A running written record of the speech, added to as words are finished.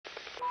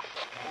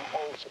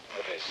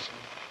service.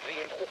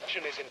 The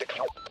infection is in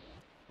decline.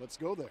 Let's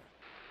go there.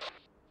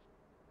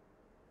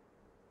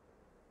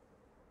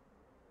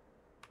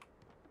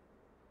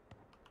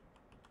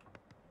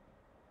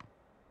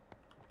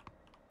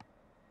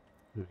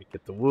 All right,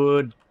 get the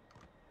wood.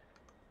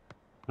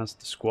 That's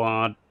the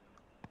squad.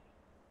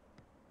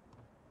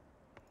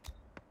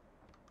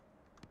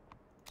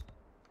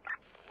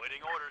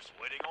 Waiting orders,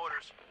 waiting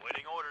orders,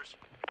 waiting orders.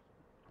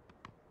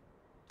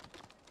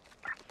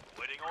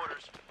 Waiting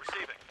orders,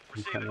 receiving,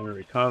 Kind receiving. of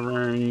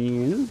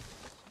recovering.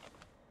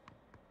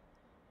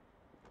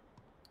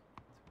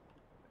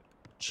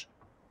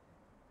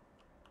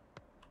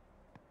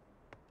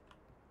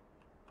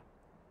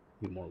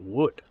 Need more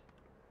wood.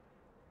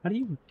 How do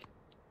you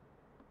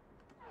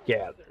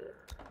gather?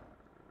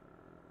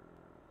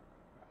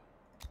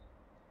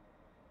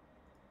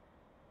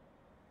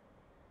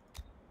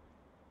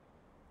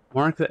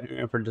 Mark the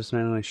area for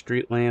dismantling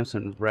street lamps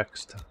and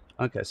wrecks.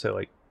 Okay, so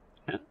like,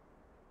 yeah.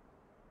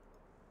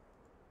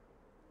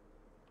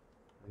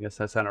 I guess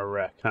that's not a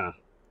wreck, huh?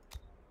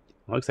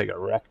 Looks like a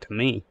wreck to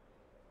me.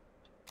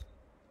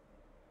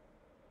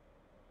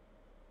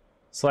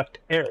 Select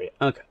area.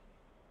 Okay.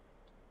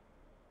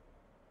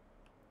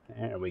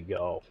 There we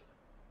go.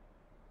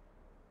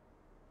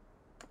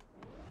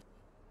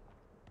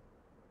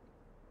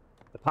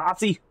 The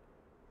posse.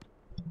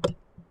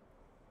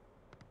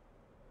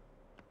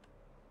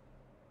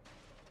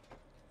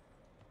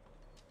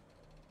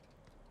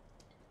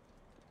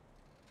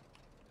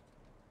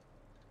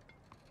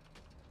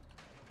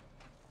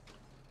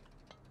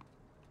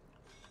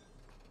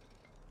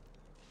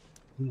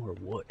 More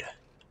wood.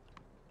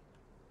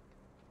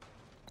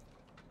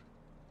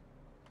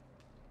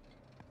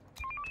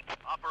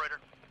 Operator.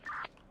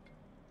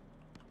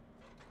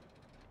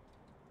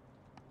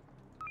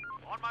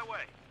 On my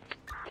way.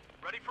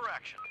 Ready for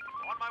action.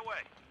 On my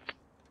way.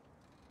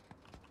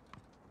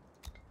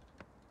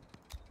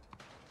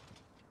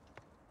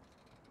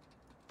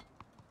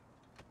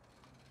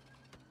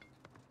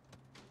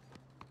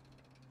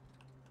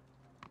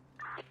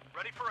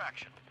 Ready for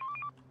action.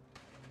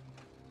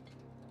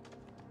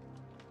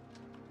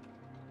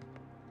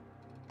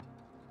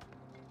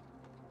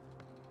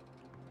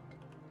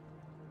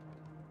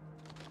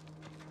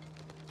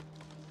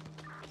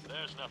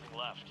 There's nothing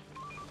left.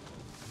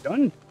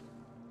 Done.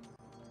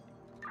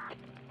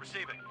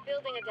 Receiving.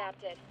 Building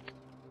adapted.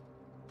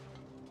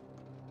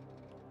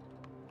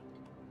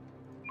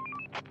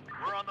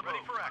 We're on the move.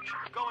 Ready for action.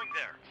 Going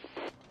there.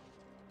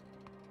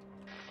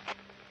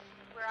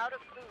 We're out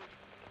of food.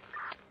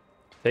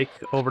 Take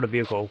over the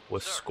vehicle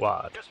with Sir,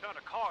 squad. just found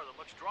a car that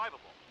looks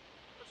drivable.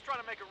 Let's try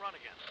to make it run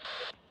again.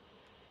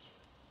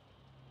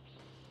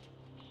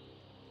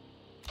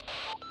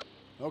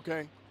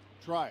 Okay,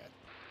 try it.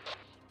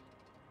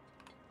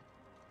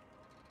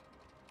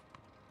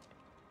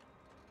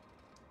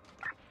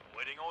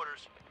 Waiting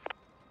orders.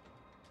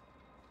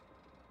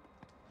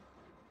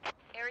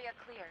 Area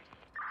cleared.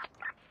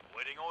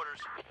 Waiting orders.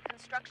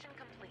 Construction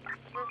complete.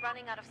 We're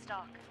running out of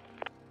stock.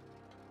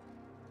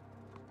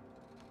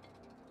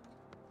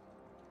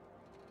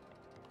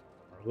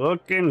 We're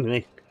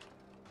looking.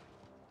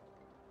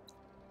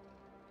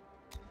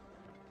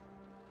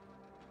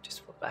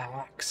 Just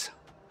relax.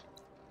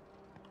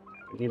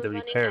 We need to We're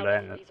running repair out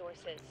that. of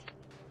resources.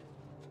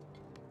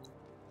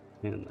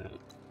 And that.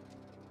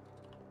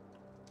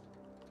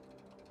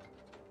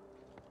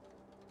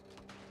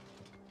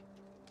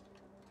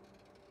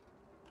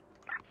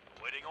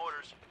 Waiting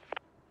orders.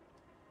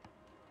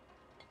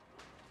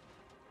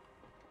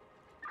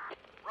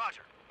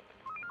 Roger.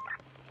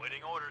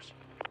 Waiting orders.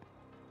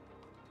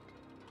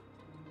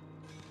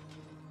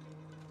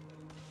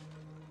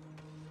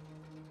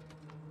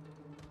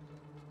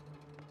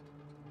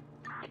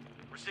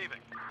 Receiving.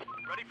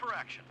 Ready for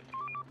action.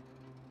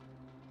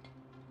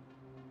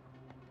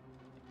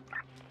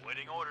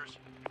 Waiting orders.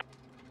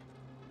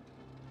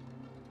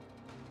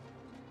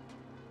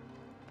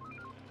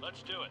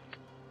 Let's do it.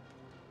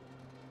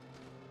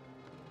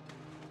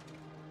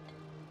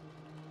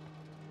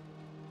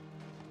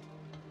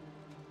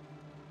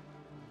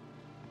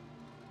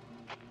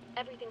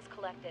 Everything's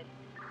collected.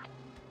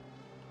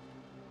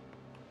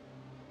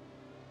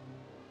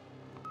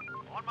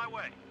 On my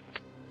way.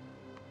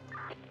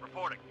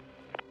 Reporting.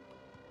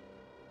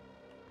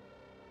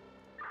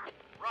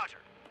 Roger.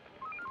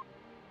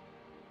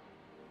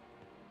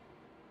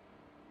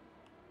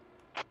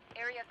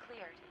 Area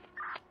cleared.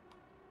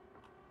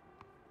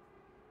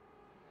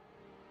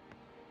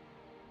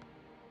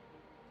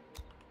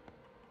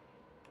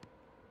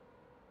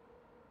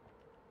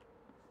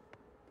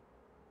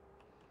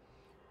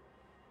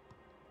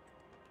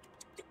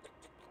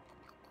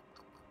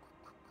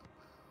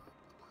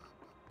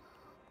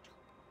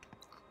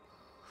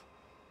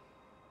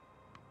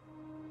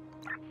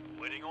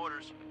 Waiting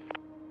orders.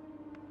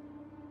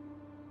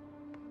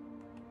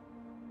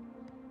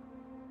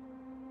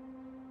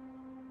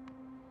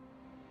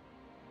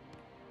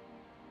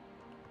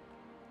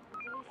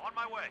 On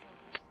my way.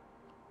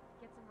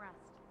 Get some rest.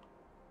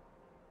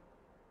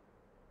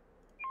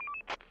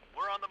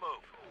 We're on the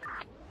move.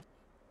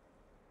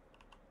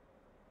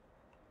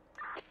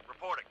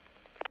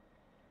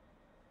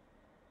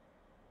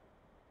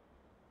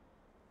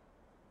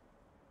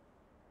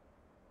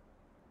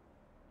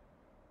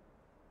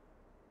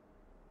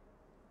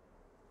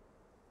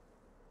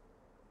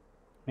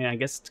 Yeah, I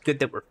guess it's good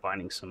that we're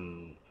finding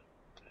some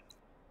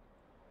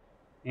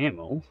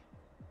ammo.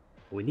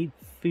 We need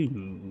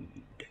food.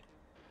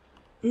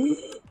 Receiving.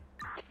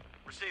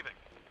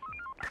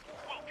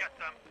 We'll get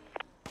them.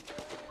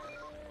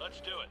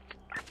 Let's do it.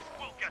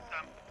 We'll get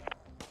them.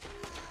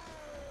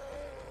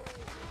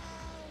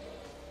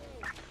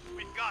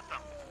 We've got them.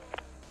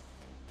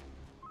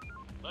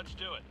 Let's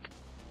do it.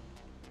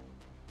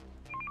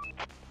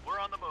 We're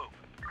on the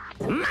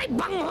move. My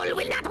bunghole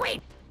will not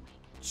wait!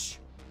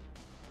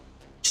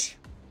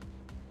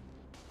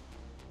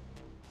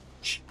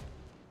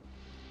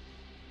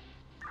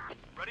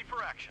 Ready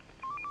for action.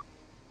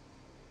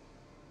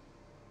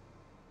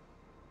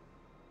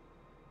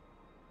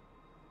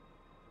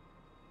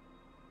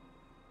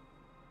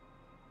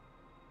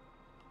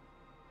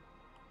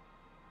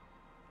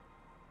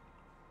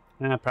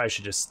 I probably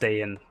should just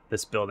stay in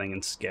this building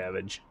and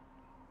scavenge.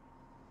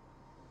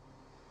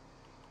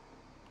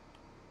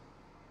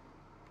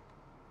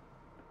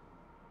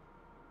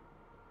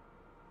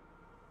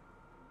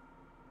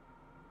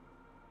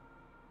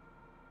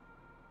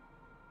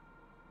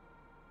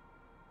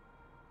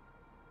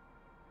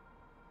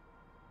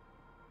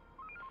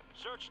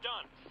 Search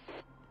done.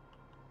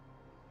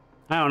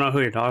 I don't know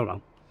who you're talking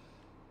about.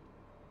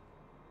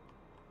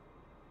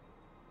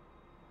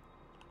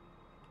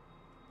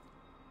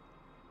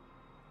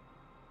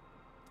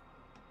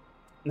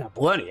 Now,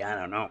 Bloody, I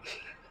don't know.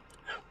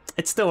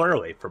 It's still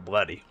early for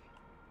Bloody.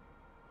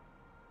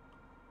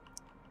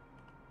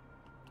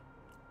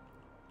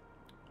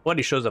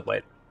 Bloody shows up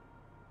later.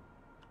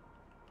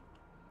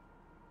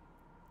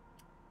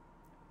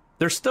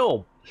 They're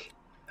still...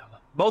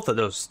 Both of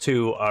those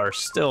two are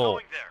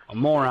still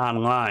more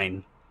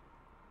online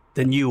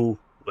than you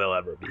will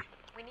ever be.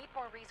 We need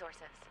more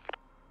resources.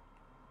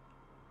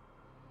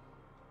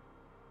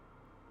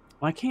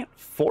 Well, I can't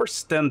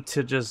force them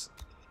to just...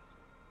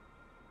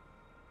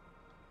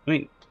 I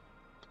mean...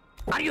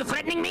 Are you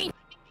threatening me?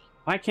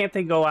 Why can't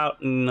they go out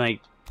and,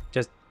 like,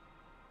 just...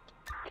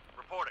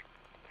 Reporting.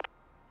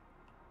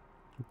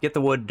 get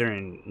the wood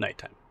during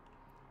nighttime?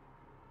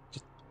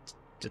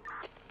 Just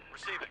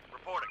Receiving.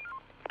 Reporting.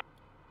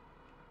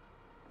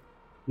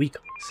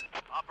 weaklings.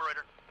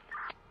 Operator.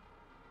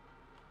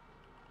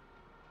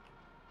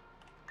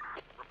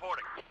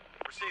 Reporting.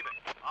 Receiving.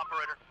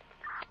 Operator.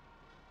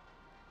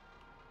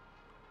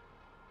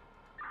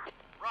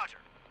 Roger.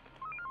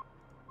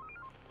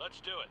 Let's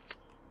do it.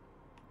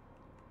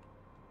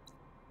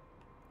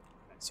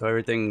 So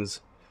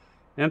everything's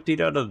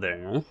emptied out of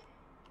there.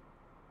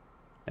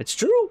 It's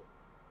true.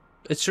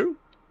 It's true.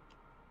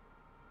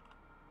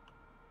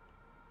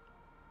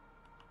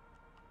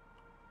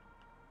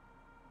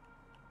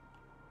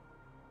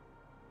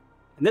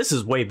 And this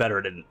is way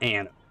better than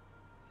Anno.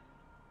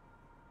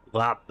 A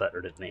lot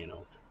better than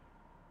Anno.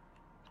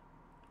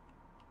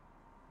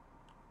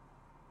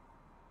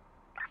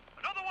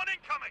 Another one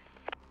incoming.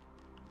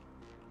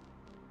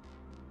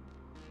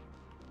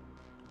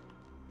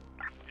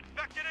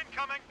 Infected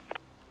incoming.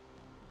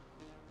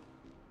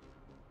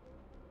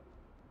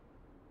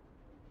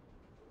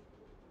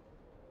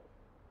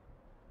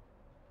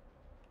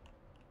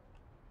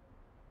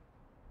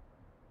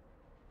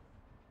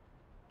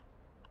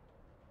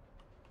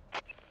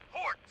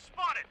 Horde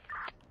spotted.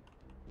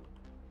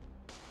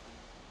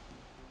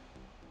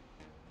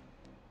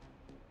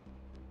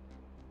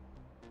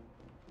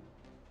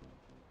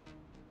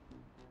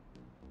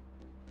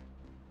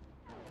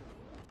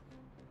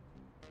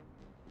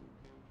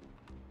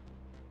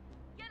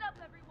 Get up,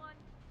 everyone!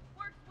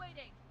 Work's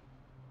waiting!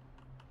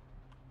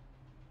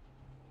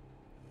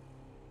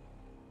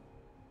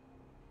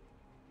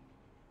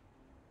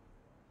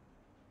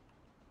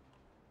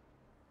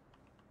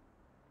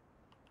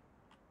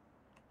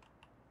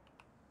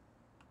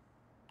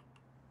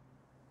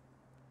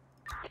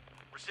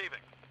 Receiving.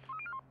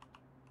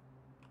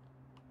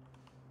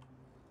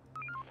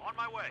 On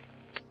my way.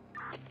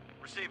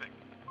 Receiving.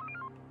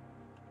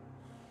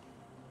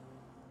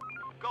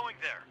 Going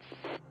there.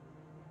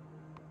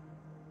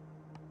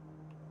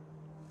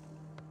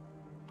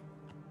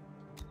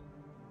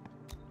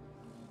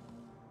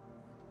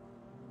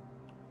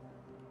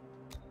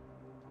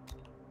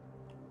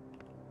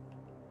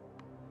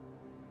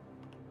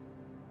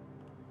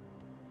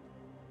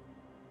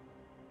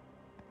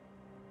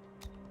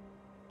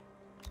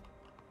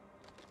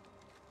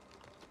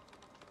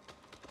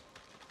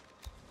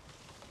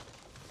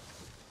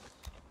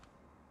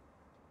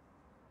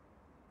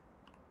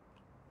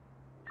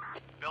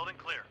 Building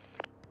clear.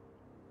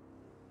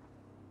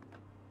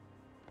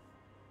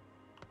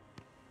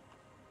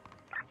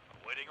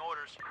 Awaiting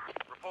orders.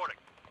 Reporting.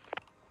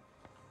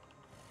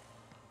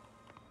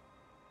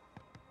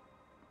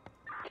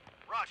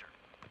 Roger.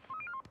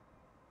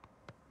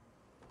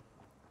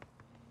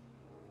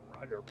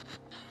 Roger.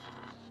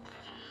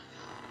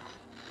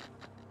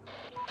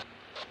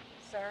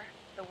 Sir,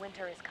 the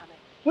winter is coming.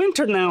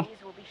 Winter now.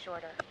 Days will be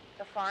shorter.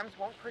 The farms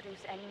won't produce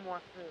any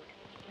more food.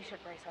 We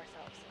should brace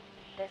ourselves.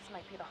 This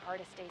might be the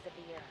hardest days of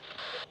the year.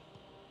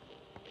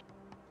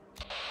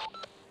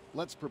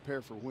 Let's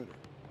prepare for winter.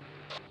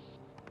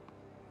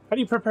 How do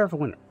you prepare for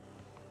winter?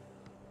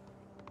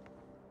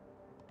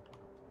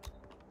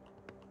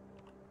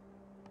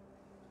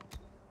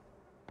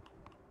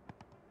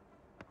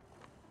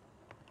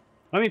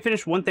 Let me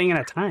finish one thing at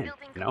a time,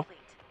 Building you know? complete.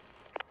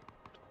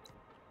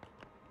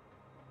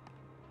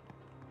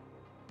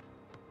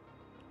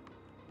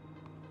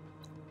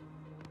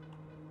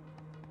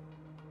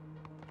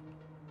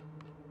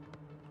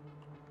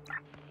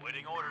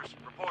 Waiting orders.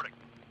 Reporting.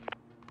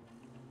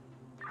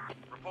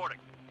 Reporting.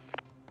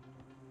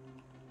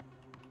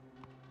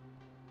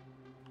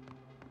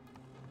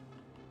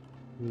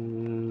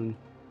 Hmm.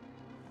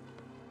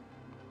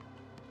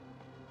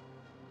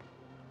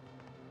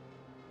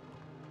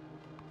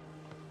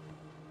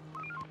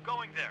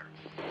 Going there.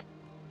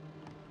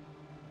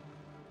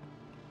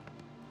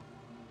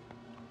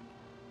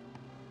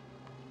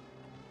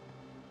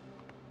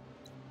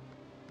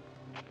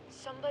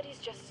 Somebody's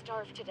just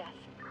starved to death.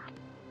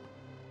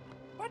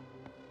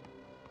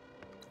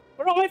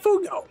 Where'd all my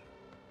food go?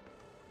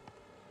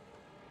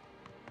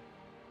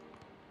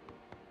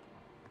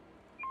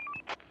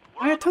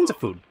 I had tons of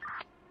food.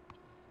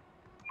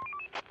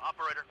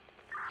 Operator.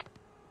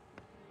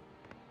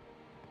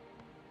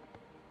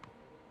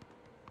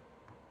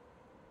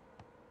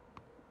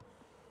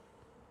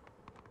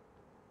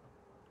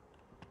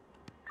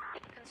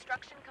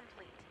 Construction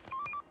complete.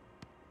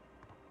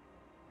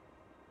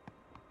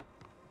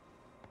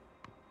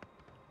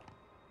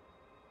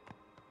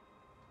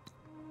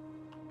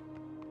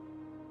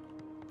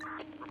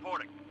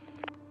 Reporting.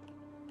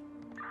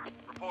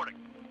 Reporting.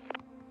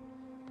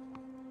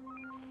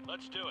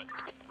 Let's do it.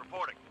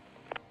 Reporting.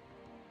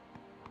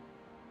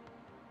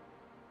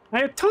 I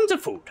had tons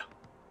of food.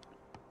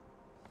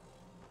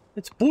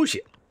 It's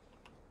bullshit.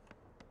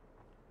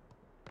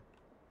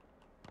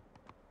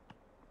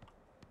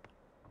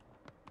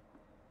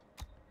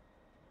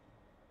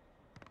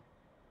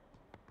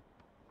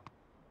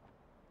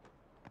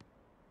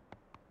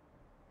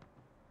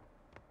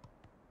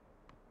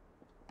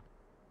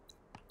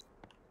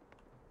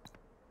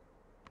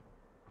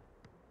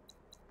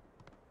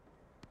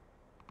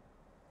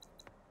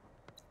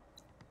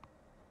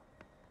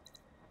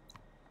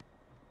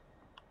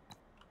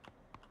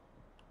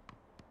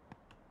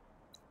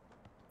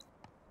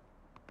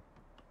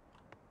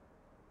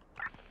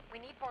 We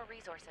need more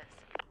resources.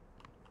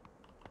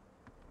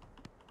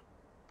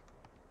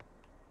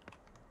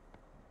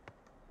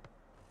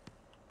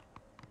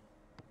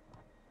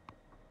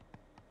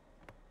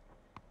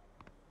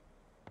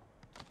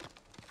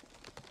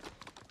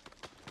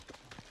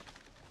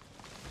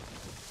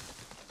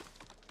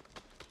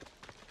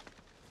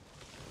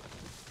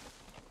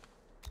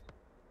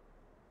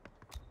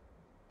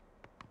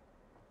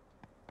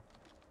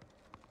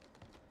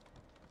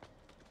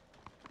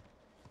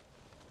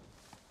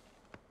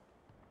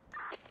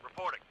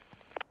 Reporting.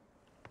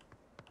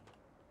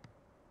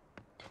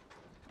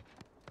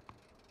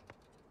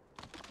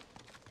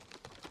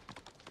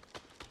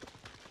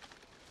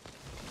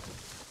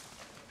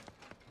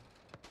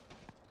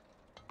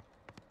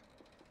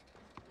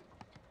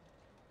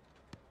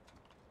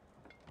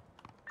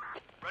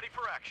 Ready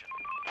for action.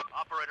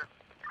 Operator.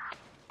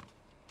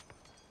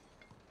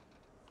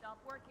 Stop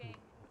working.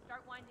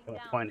 Start winding I down.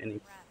 don't find any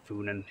Rest.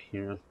 food in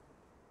here.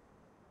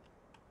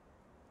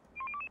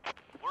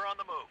 We're on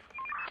the move.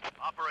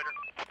 Operator.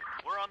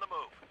 We're on the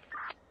move.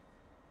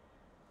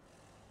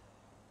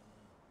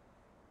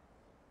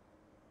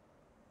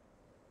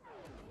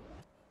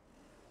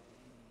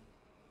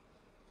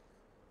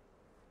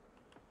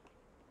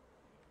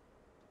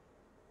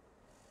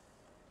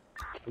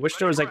 I wish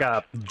there was like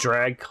a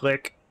drag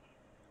click.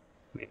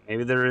 I mean,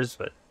 maybe there is,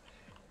 but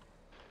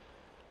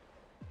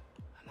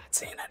I'm not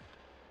seeing it.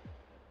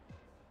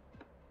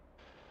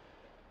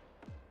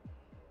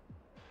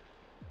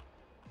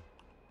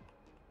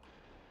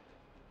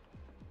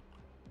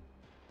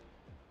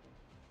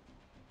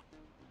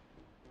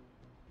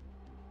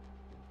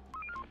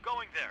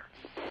 Going there.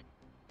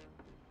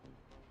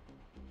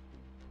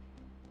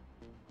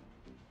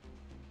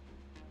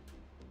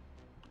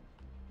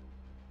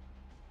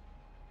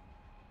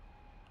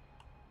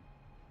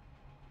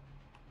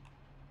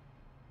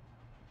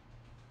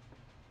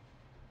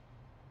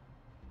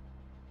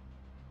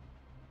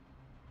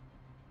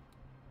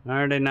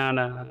 Are they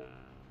not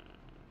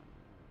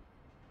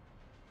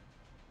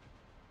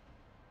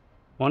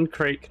one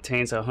crate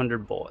contains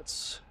 100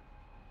 bullets.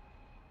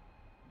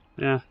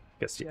 Yeah, I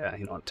guess, yeah,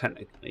 you don't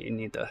technically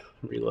need to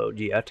reload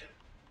yet.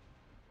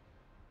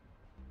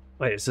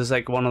 Wait, is this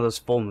like one of those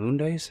full moon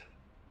days?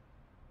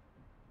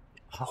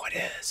 Oh, it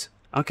is.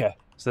 Okay,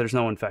 so there's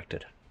no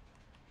infected.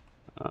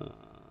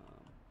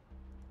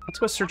 Let's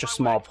go search a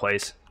small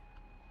place.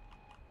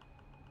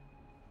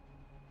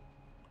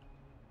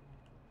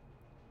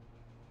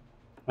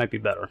 Might be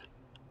better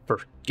for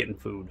getting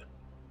food.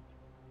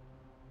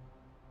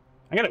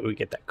 I gotta go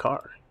get that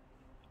car.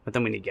 But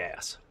then we need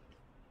gas.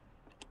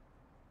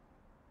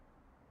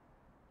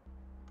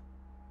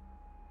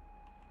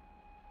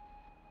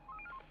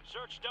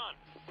 Search done.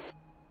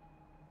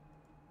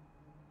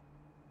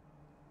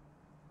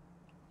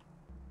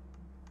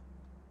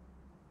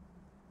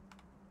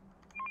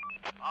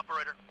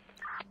 Operator.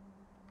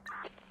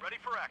 Ready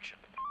for action.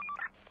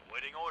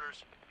 Waiting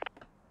orders.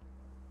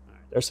 All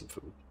right, there's some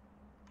food.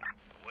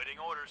 Waiting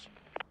orders.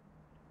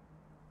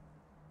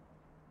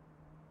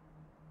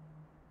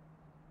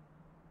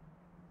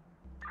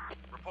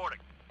 Reporting.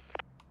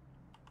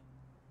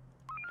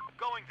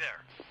 Going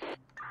there.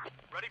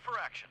 Ready for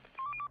action.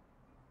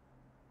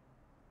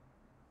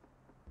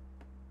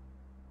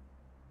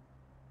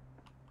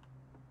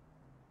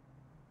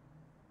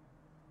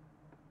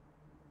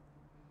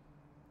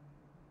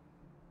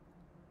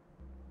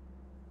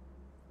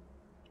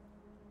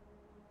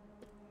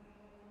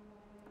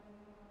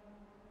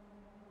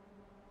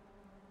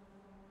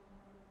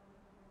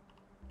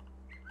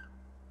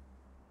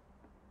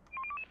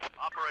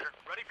 Operator,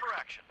 ready for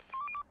action.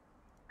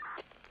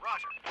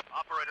 Roger.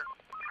 Operator.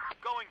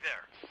 Going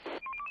there.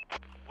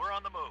 We're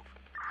on the move.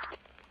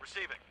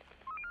 Receiving.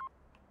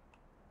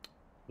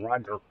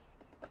 Roger.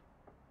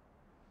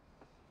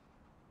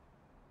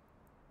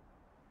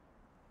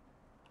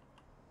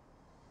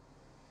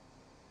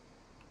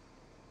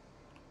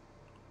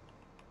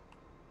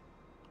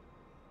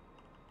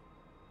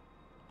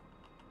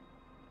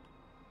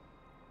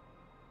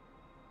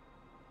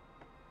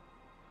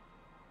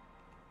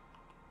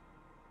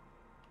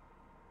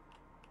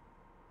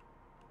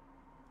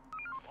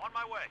 On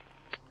my way.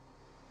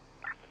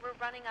 We're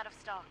running out of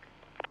stock.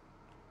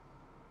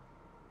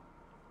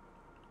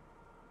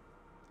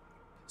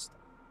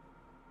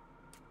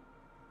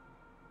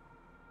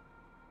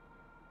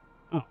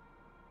 Oh.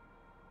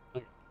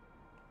 Okay.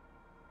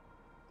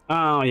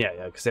 Oh,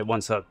 yeah, because it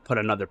wants to put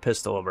another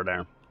pistol over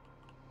there.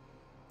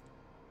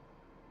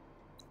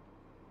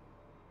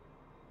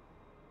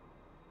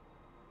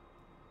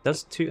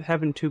 Does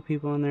having two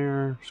people in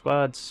their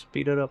squad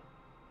speed it up?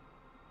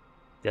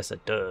 Yes,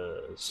 it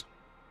does.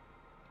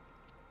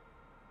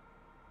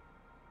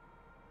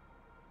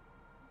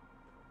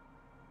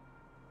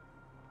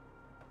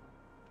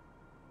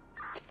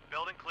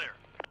 Building clear.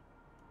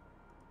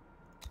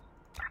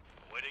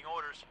 Waiting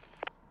orders.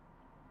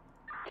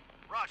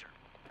 Roger.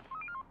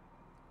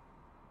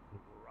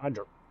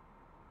 Roger.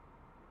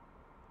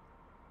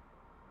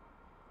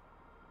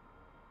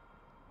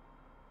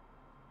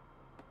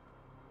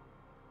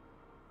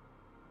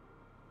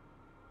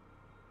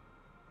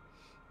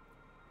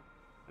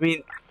 I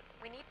mean,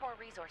 We need more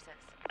resources.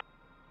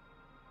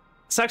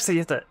 sucks that you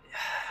have to.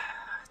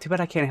 Too bad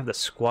I can't have the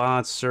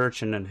squad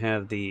search and then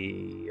have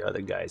the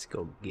other guys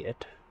go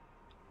get.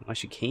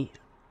 Unless you can.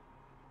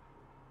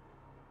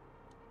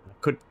 I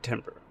could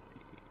temporarily.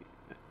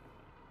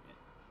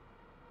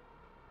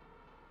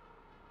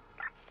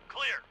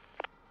 Clear.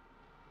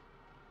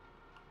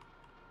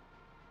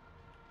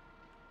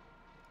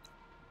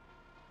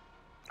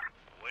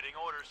 Waiting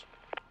orders.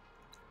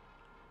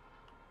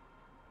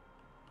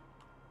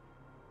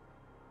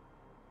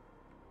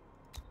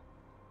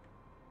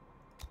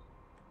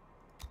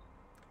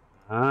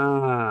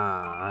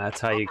 Ah,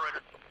 that's how you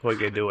Operator.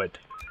 quickly do it.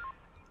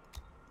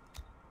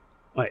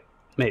 Wait,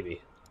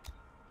 maybe.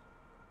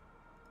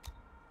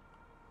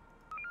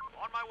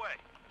 On my way.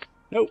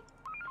 Nope.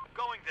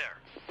 Going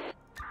there.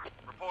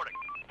 Reporting.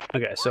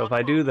 Okay, so if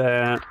I do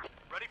that,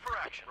 Ready for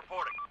action.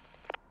 Reporting.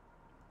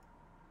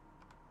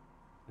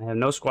 I have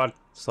no squad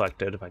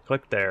selected. If I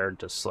click there, it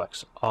just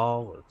selects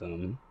all of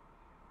them.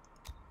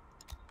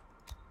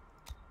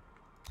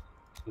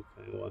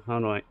 Okay, well, how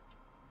do I...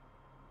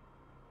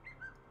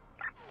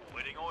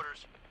 Waiting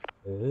orders.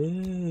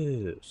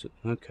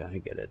 Oh, okay, I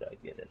get it, I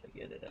get it, I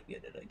get it, I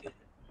get it, I get it.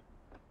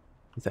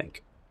 I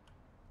think.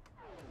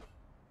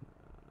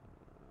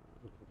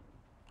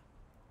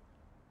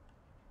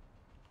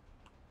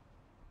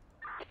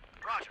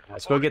 Roger.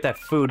 Let's go get that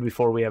food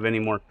before we have any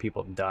more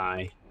people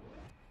die.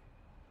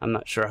 I'm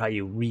not sure how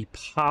you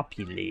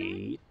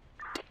repopulate.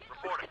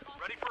 Reporting.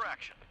 Ready for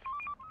action.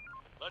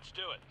 Let's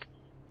do it.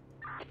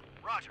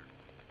 Roger.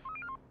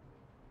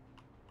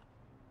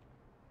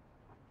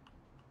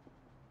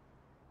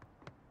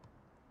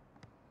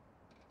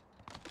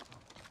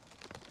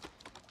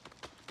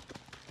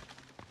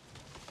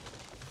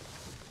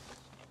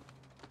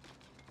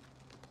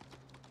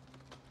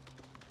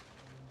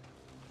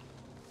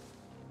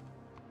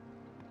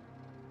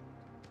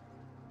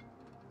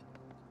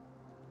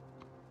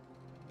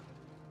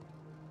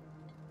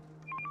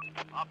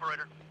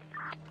 Operator.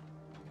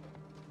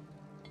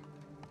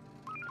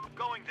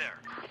 Going there.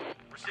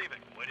 Receiving.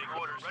 Waiting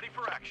orders. Ready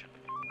for action.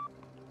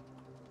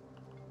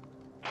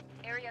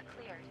 Area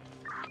cleared.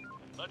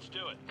 Let's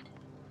do it.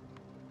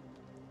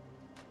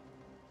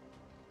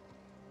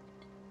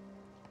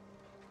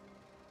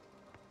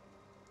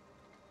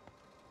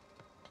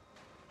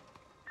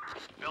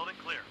 Building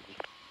clear.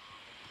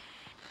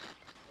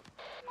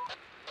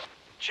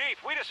 Chief,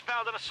 we just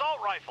found an assault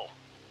rifle.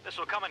 This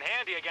will come in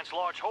handy against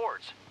large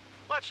hordes.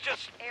 Let's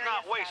just Area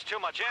not waste established. too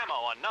much ammo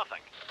on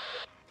nothing.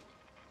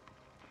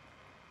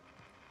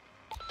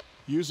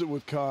 Use it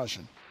with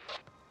caution.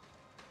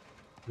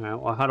 Alright,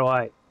 well, how do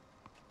I...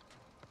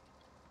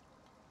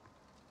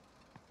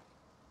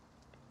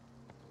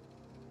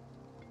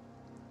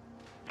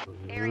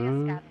 Area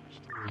Hmm?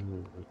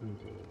 scavenged.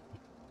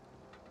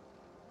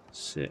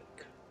 Sick.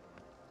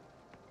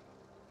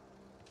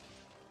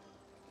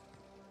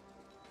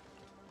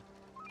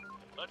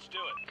 Let's do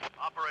it.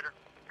 Operator.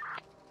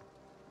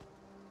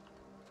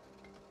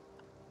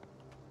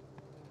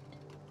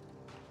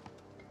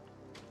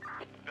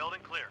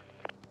 Building clear.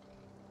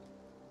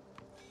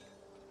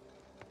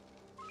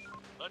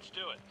 Let's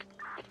do it.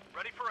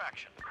 Ready for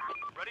action.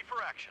 Ready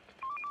for action.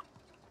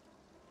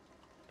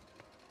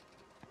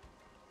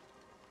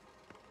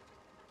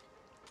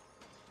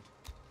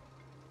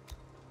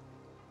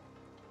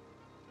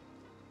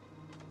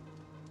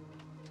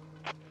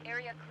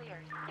 Area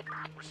cleared.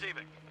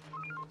 Receiving.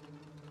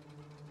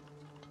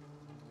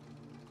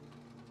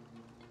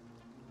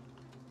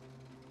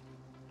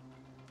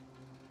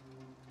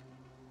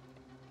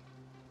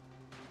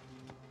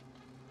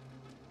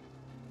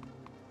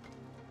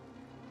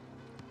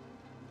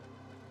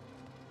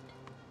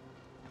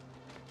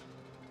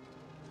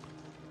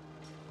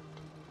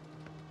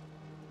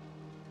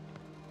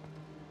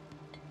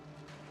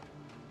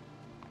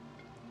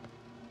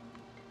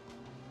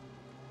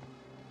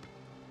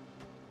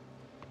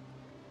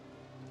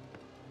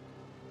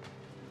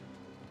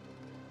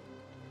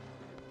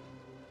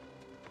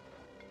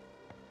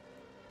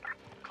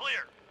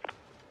 Clear.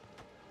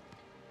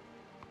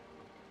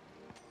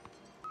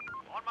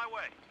 On my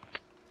way.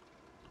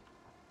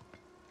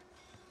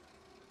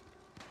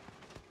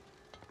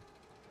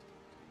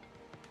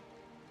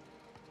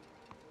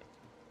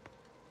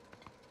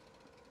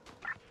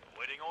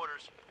 Waiting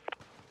orders.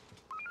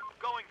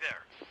 Going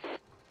there.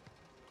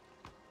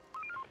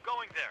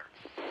 Going there.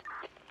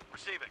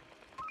 Receiving.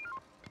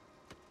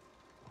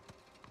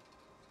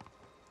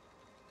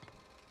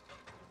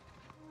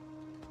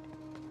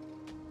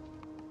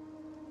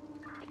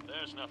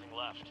 There's nothing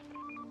left.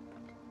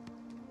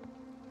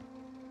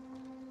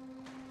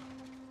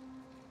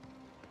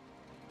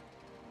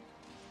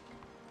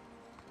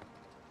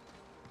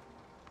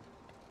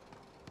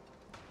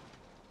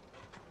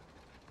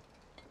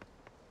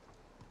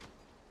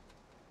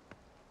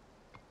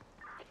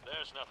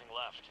 There's nothing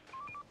left.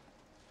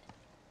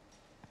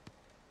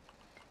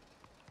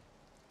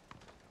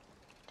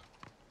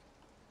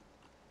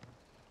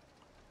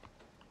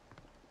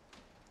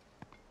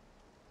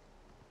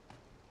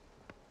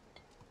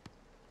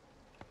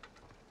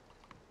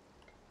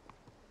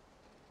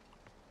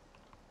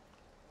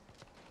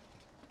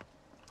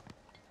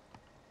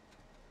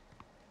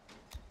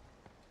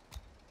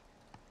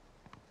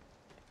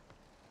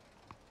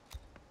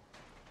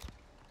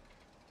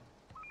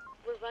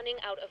 We're running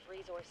out of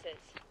resources.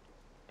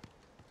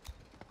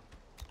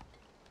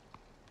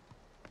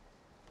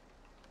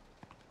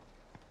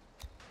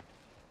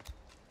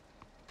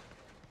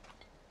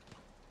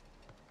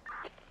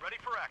 Ready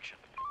for action.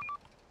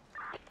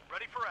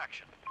 Ready for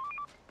action.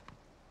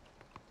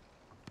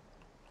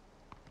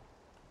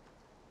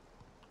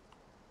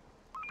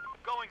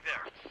 Going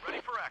there.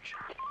 Ready for action.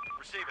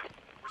 Receiving.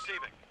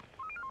 Receiving.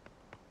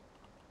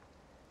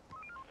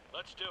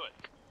 Let's do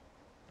it.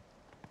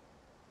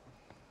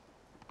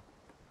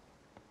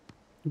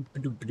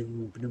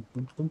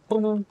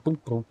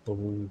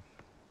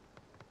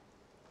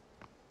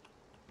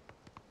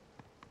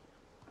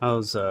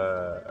 How's It's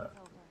over.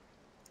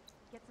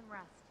 Get some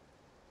rest.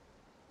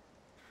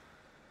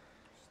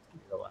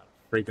 a lot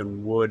of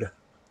freaking wood.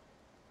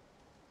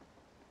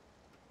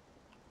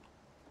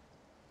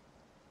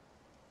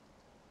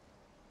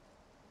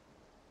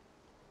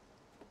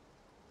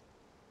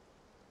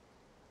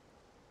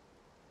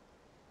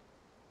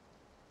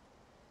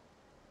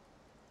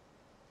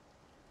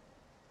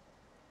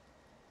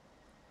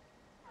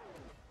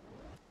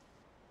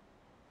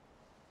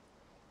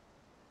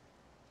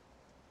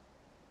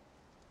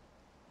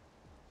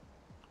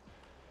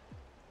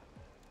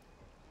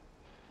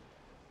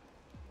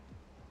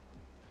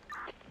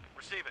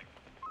 Receiving.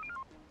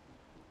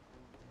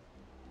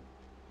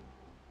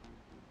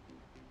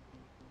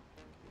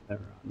 They're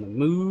on the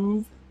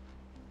move.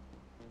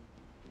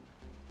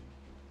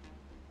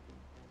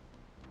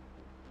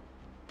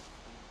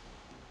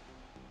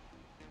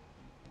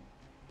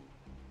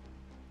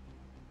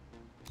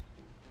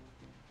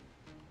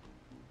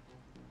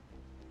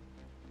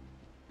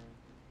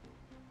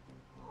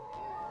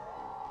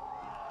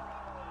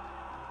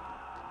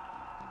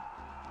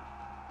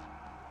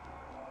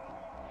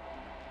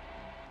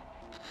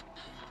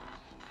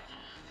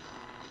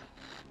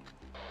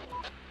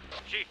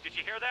 Chief, did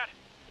you hear that?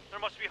 There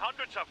must be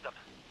hundreds of them.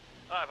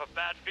 I have a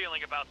bad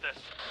feeling about this.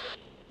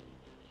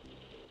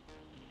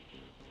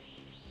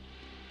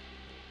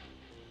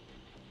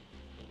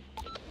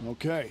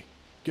 Okay,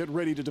 get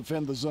ready to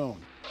defend the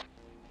zone.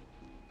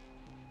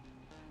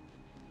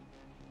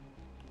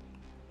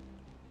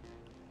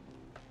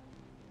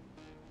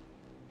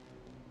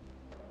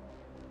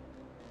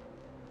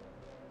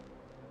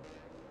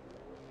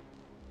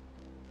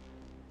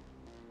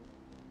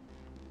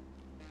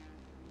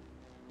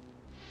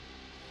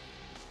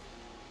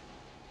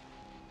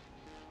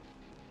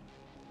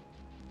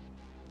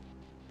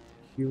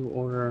 Queue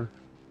order.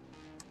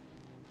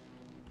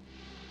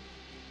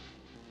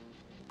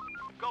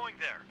 Going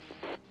there.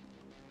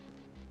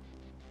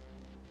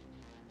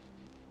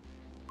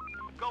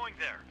 Going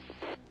there.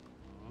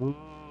 Oh,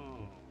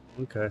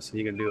 okay, so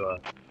you can do a...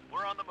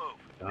 We're on the move.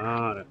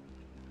 Got it.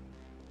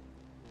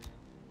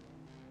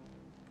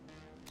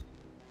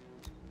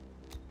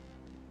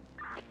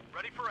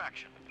 Ready for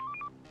action.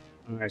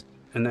 Alright,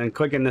 and then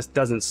clicking this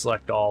doesn't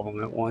select all of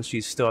them at once.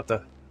 You still have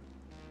to...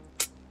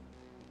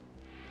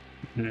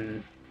 I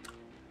mean...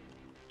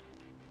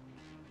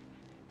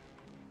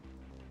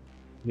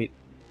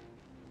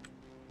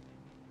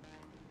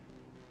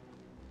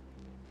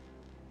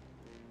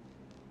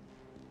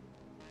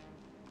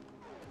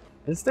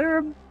 Is there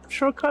a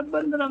shortcut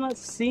button that I'm not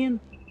seeing?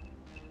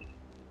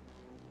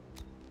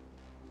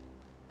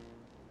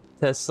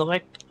 To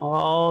select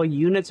all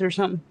units or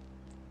something?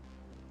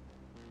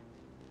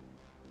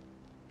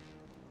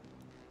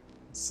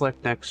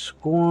 Select next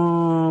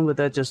squad, but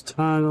that just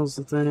toggles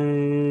the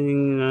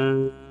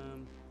thing.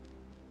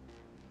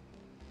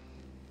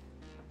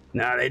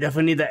 Nah, they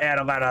definitely need to add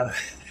a lot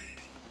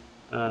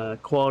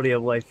of quality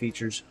of life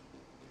features.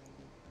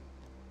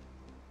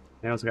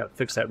 They also got to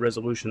fix that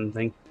resolution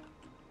thing.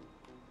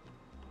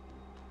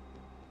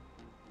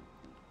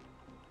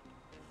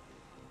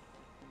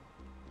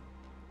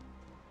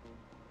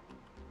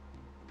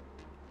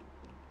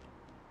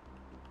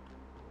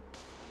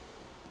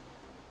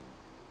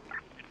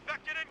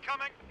 Infected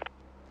incoming.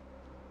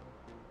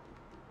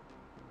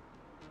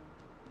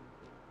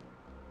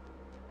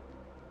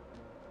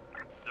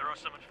 There are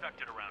some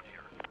infected around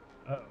here.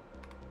 Uh-oh.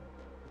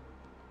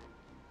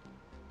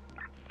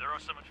 There are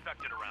some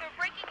infected around They're here.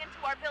 breaking into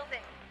our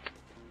building.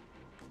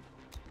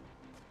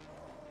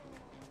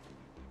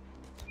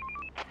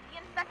 The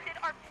infected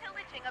are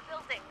pillaging a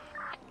building.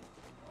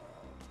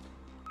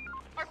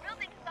 Our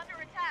building is under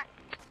attack.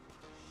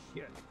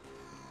 Yeah.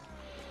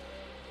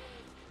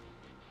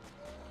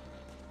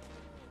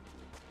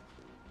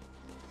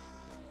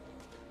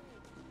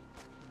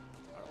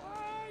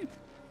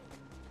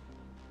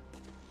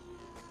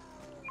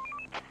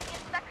 The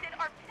infected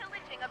are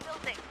pillaging a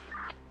building.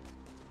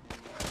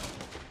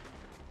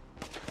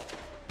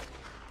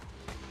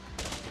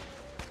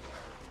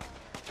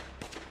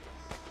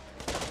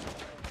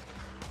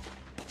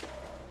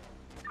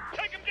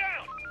 Take him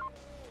down.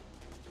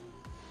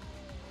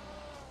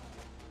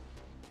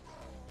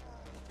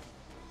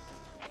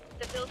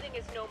 The building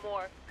is no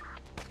more.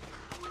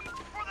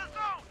 For the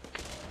zone.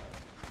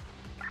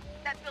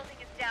 That building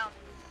is down.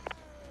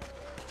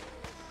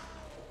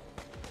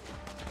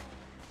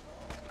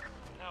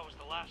 That was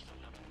the last of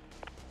them.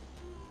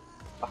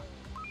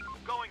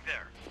 Going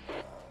there.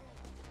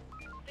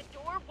 The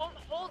door won't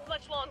hold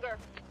much longer.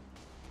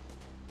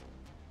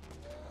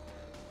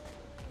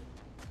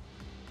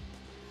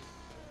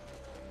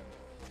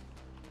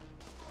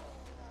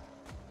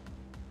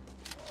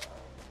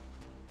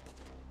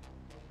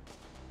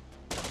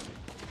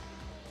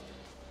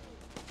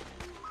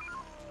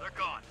 They're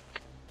gone.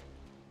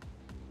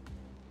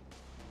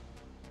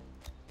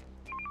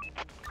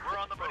 We're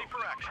on the move. Ready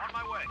for action. On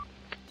my way.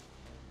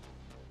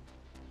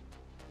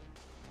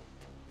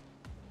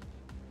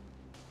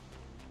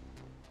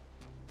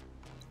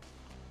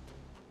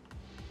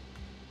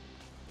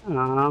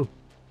 Oh.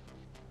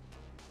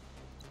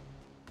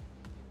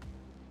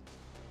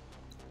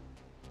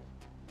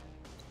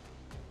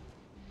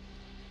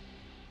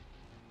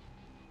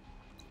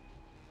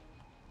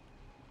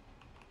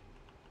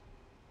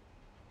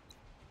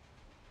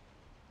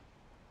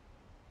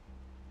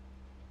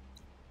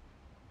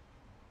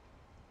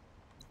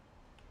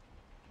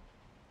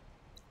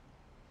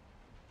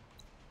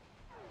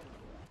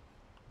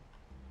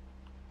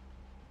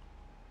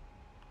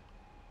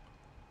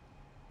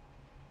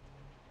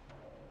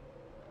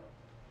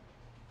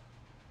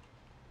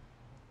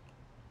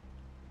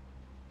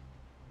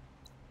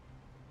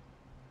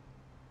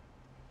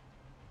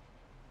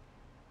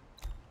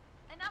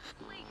 Enough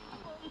sleep,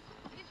 people.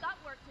 We've got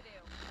work to do.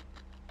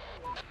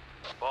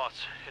 Boss,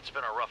 it's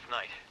been a rough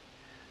night.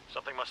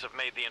 Something must have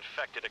made the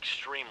infected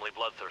extremely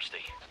bloodthirsty.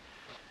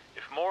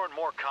 If more and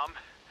more come,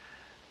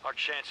 our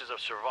chances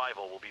of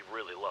survival will be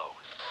really low.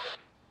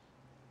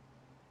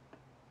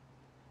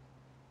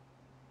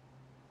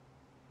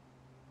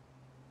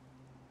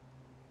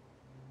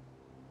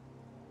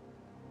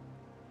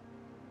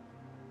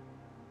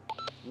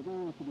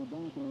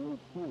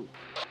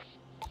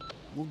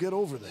 We'll get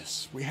over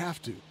this. We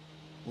have to.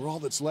 We're all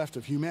that's left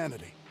of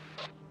humanity.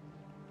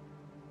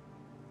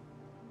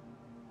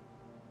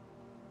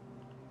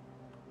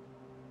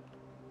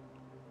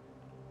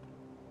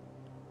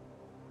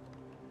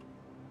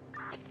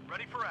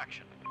 Ready for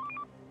action.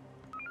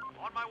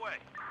 On my way.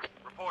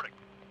 Reporting.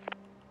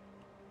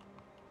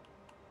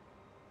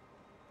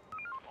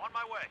 On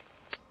my way.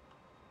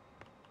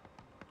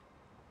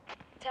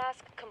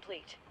 Task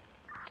complete.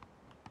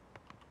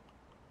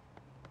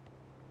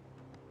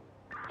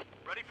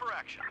 Ready for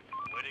action.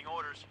 Waiting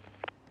orders.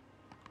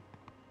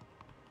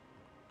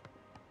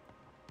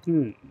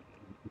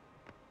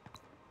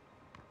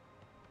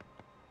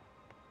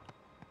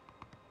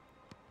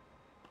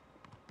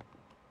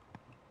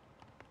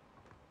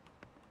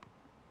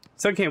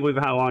 Still can't believe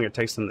how long it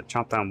takes them to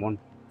chop down one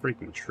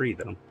freaking tree,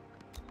 though.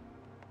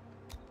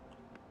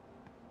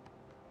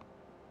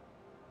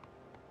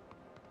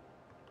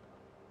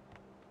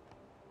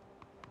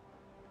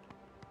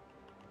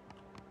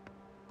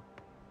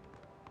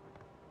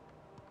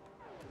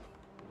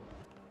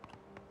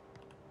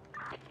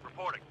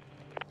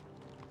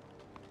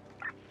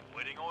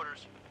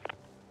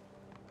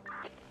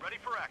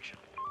 action.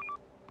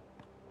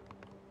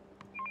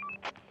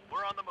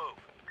 We're on the move.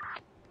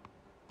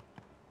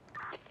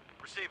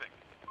 Receiving.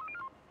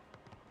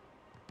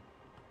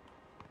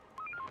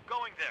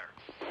 Going there.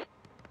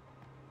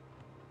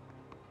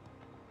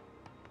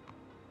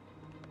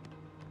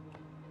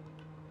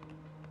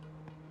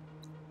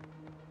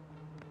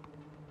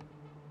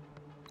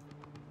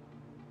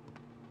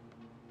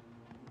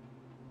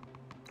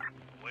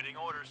 Waiting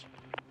orders.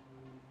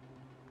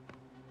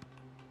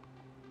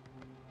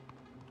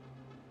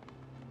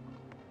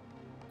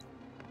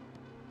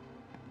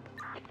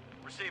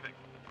 Receiving.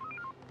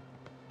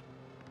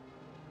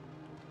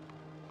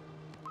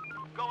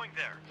 Going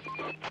there.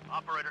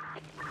 Operator,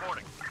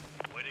 reporting.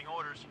 Waiting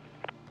orders.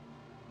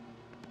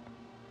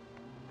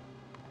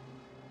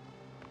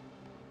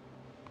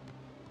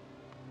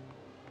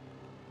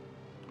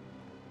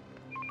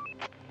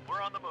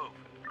 We're on the move.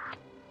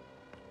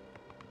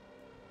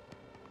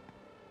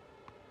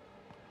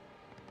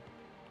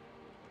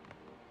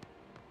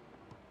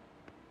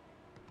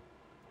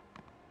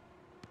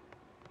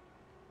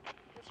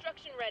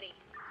 Construction ready.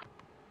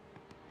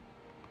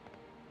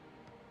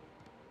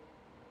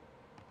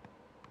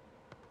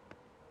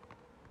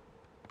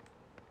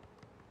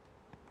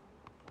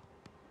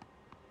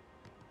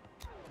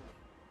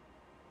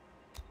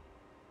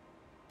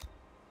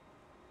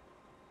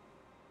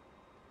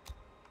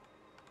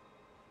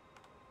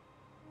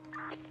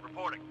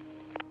 Reporting.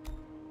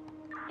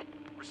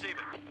 Receiving.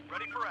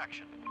 Ready for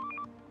action.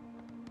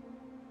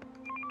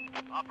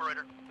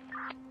 Operator.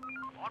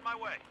 On my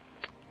way.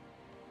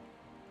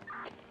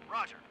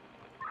 Roger.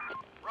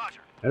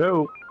 Roger.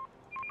 Hello.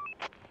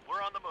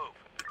 We're on the move.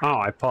 Oh,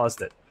 I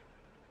paused it.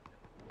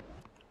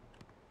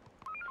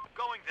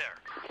 Going there.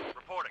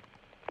 Reporting.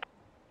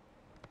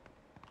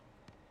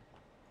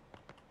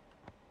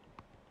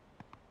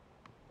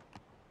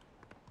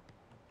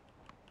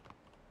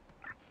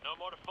 No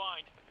more to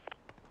find.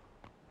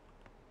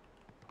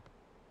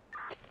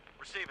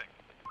 Receiving.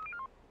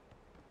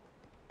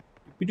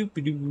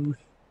 Ba-doop-ba-doo.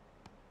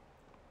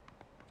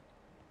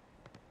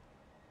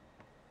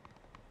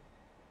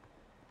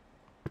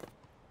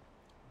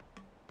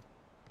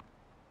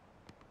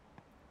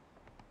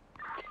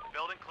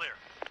 Building clear.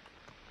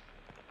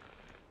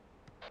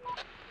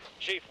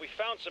 Chief, we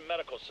found some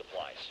medical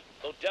supplies.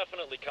 They'll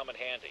definitely come in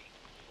handy.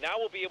 Now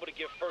we'll be able to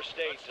give first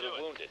aid Let's to do the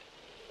it. wounded.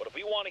 But if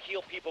we want to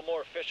heal people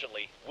more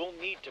efficiently, we'll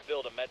need to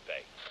build a med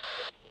bay.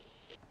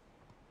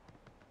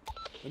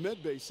 The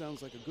med base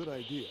sounds like a good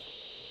idea.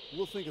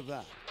 We'll think of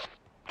that.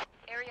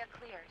 Area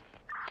cleared.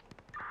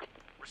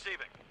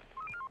 Receiving.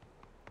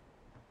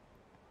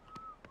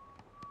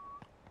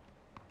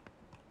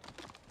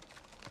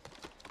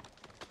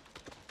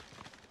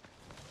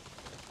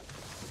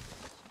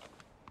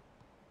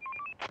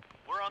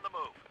 We're on the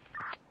move.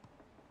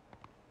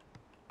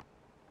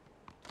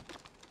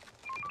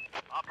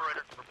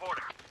 Operator,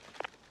 reporting.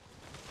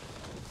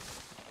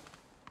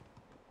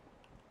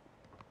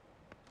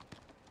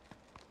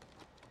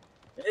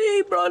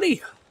 Hey,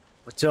 buddy.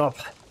 What's up?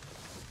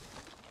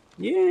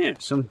 Yeah,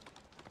 some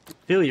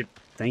affiliate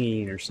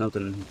thingy or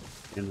something,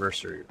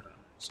 anniversary or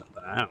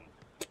something. I don't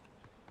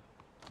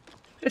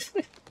know.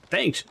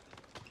 Thanks.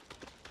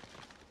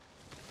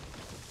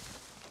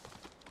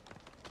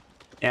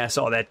 Yeah, I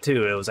saw that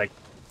too. It was like,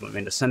 I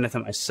mean, to send it to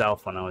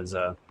myself when I was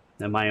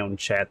in my own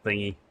chat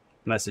thingy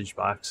message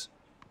box.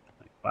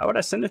 Like, why would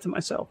I send it to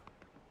myself?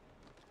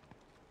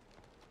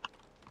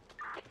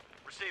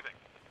 Receiving.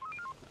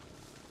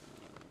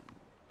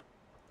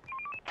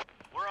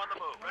 We're on the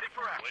move. Ready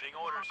for action. Waiting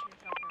orders.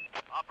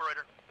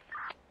 Operator.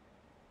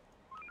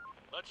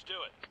 Let's do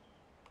it.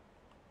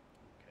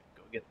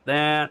 Go get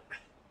that.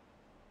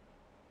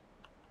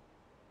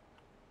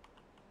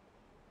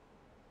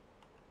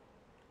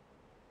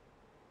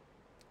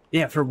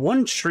 Yeah, for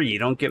one tree, you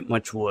don't get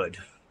much wood.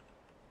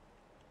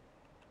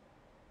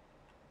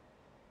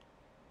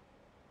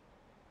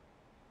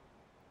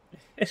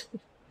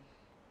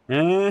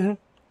 Nah,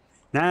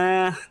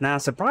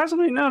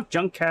 surprisingly enough,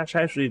 Junk Cash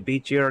actually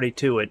beat you already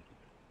to it.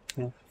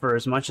 For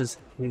as much as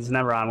he's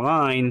never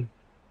online.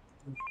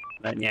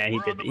 But yeah,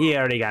 he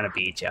already got to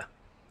beat you.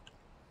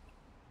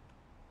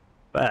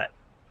 But,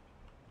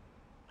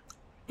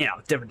 you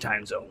know, different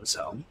time zone,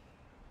 so.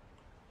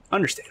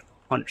 Understandable.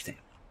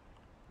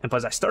 And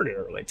plus, I started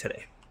early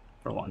today,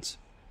 for once.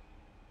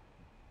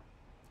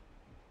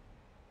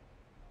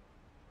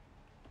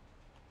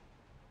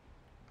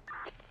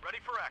 Ready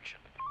for action.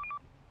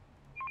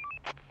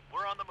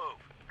 We're on the move.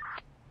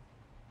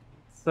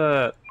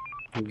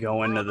 Let's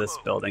go into this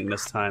building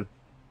this time.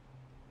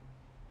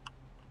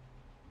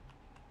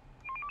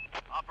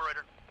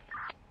 Operator.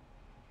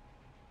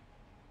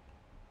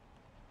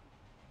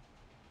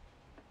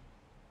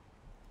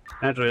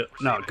 Actually,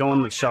 no, go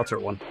in the shelter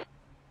one.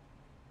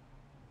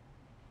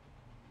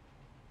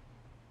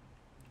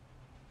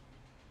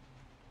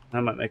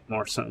 That might make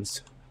more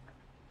sense.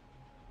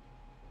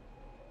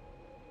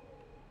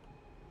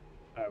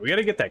 Alright, we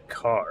gotta get that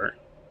car.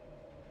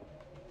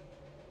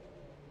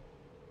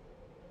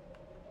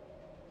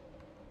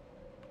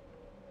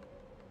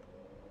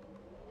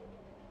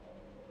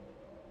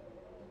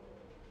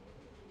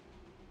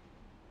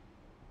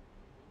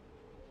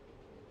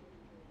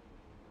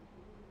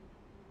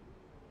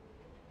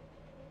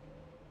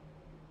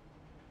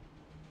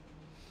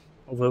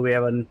 Hopefully we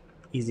have an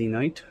easy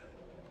night.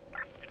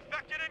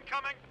 Infected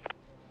incoming.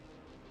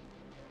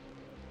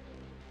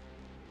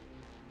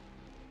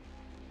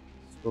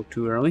 Spoke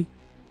too early.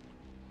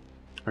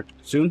 Or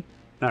soon?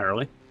 Not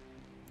early.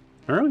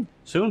 Early?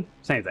 Soon?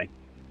 Same thing.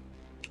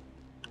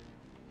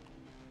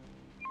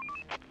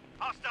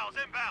 Hostiles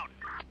inbound.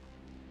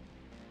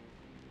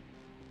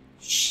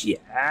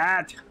 Shit.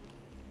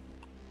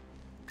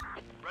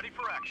 Ready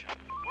for action.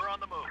 We're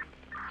on the move.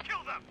 Kill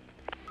them.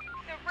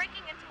 They're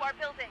breaking into our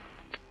building.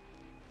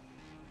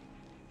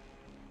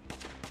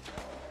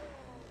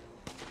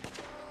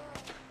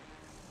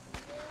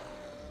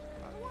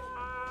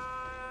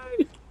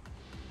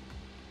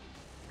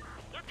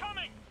 They're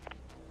coming.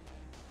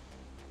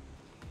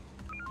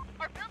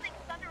 Our building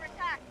is under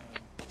attack.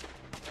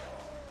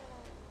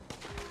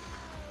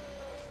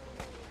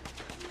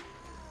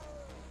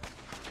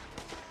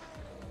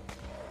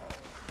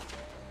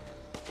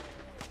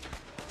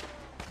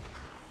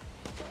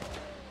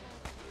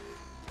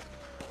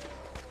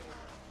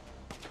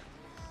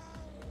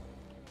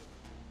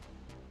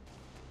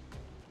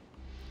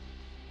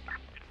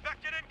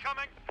 Infected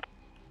incoming.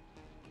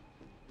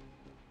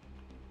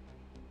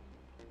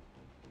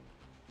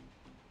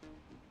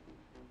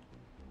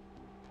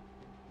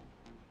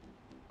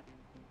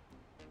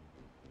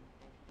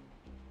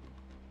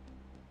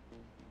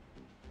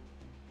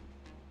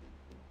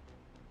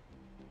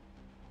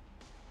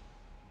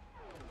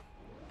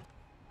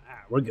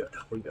 We're good.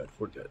 We're good.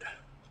 We're good.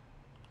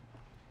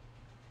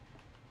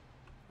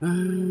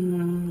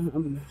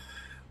 Probably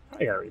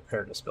gotta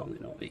repair this building,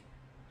 don't we?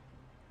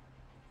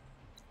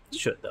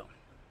 Should though.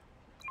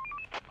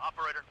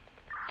 Operator.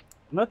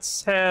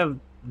 Let's have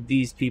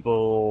these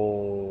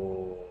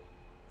people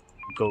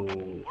go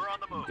We're on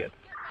the move. get Get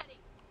ready.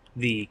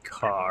 the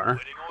car.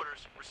 Waiting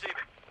orders. Receiving.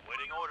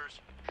 Waiting orders.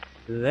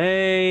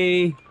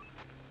 They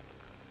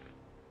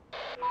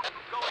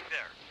Going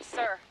there.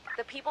 Sir,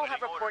 the people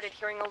have reported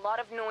hearing a lot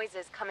of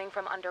noises coming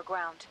from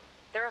underground.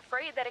 They're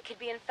afraid that it could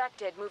be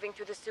infected moving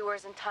through the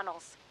sewers and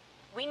tunnels.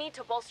 We need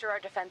to bolster our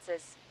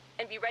defenses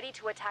and be ready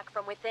to attack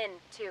from within,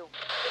 too.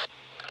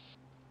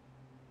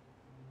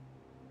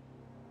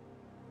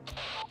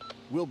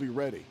 We'll be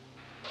ready.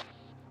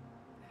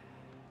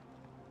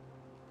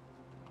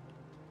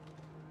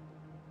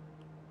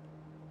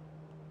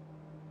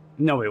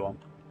 no, we won't.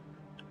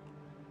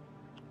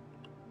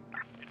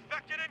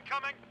 Infected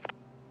incoming.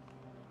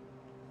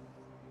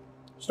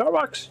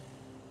 Starbucks.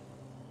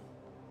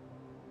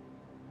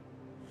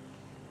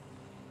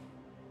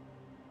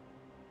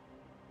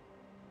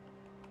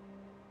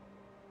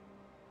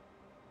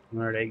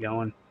 Where are they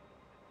going?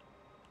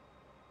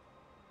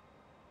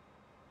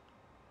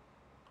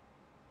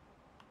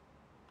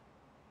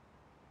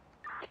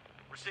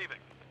 Receiving.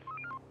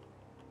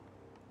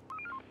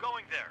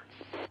 Going there.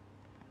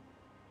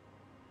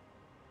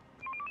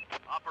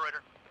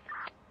 Operator.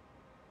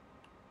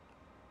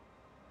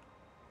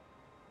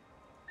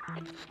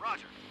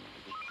 Roger.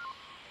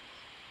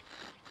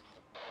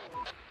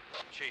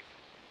 Chief,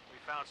 we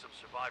found some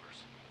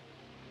survivors.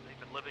 They've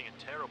been living in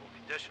terrible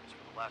conditions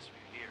for the last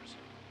few years.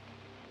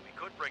 We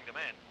could bring them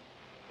in,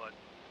 but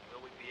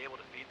will we be able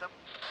to feed them?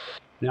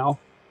 No,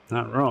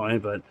 not really,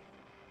 but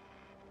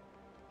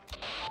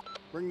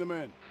Bring them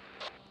in.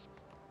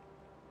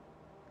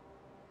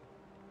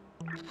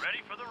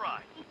 Ready for the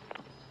ride.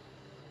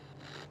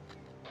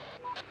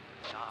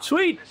 God,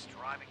 Sweet. I miss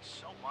driving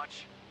so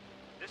much.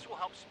 This will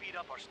help speed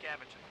up our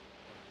scavenging.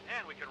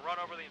 And we can run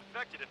over the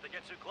infected if they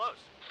get too close.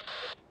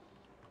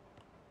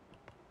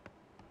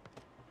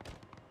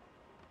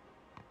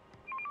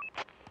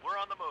 We're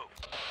on the move.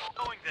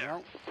 Going there.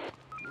 Now,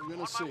 we're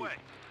gonna On see. my way.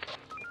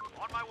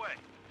 On my way.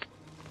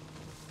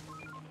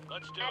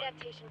 Let's do it.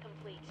 Adaptation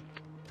complete.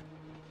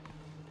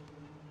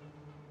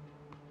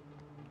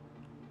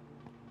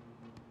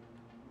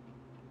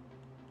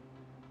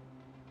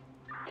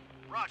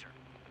 Roger.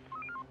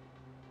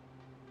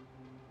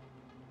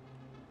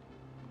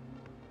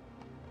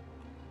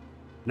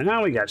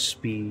 now we got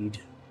speed.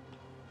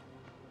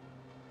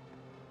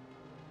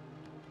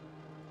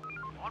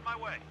 On my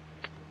way.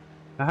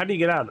 Now, how do you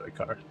get out of the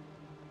car?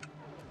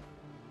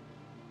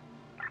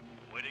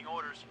 Waiting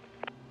orders.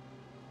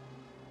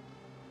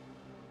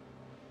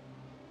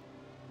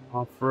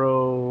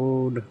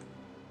 Off-road.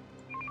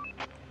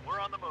 We're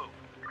on the move.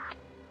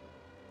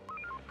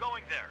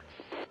 Going there.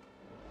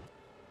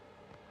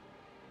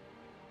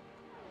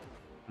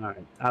 All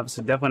right,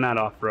 obviously, definitely not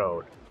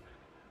off-road.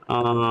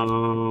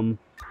 Receiving.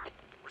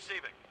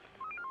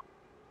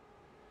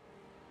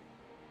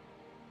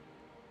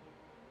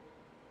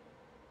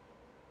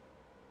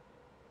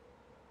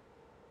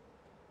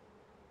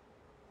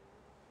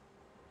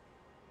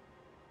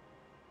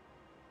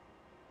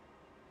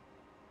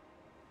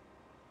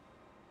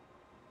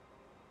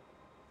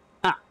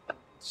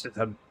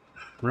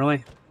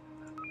 Really?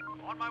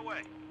 On my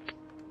way.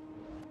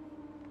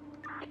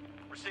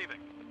 Receiving.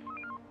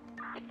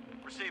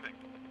 Receiving.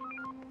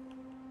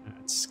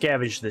 Let's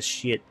scavenge this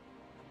shit.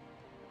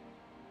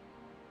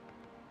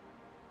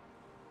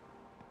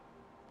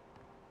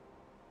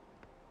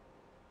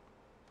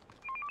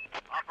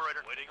 Operator.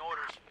 Operator, waiting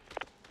orders.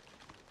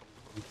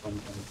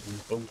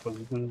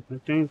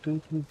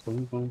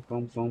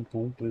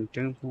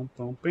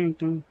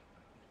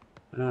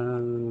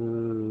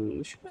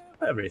 We should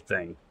have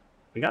everything.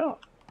 We got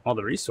all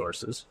the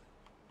resources.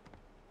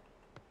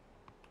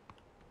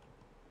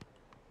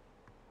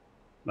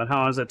 But how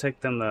long does it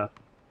take them to...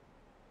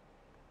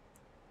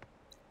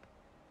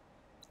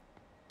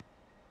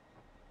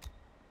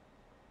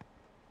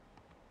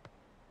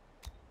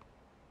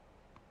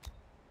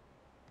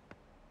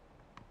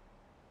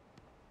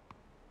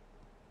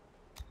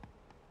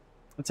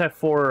 Let's have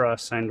 4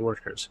 assigned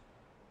workers.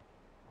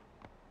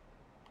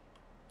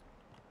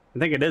 I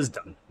think it is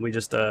done. We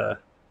just had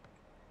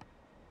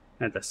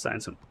to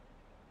assign some.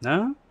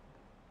 No?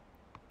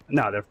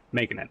 No, they're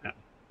making it now.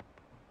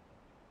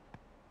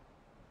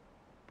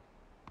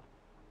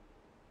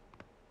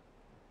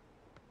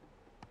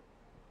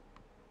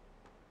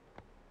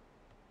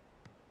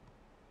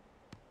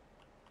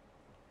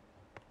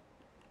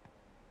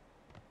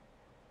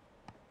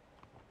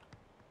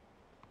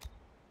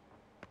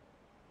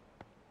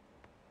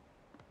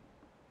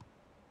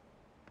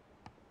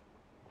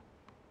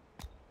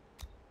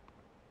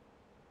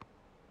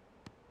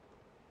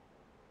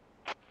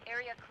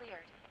 Area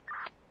cleared.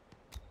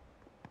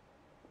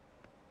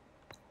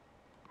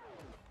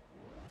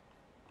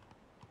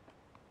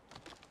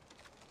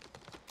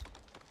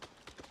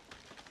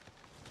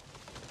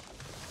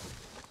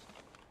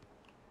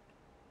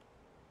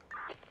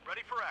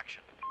 Ready for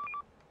action.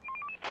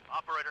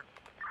 Operator.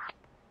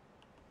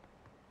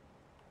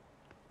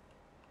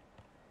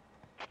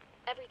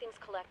 Everything's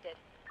collected.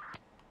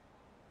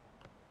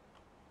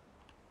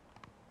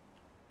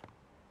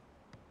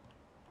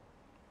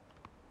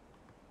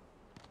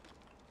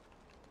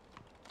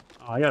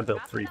 Oh, I gotta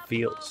build 3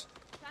 fields.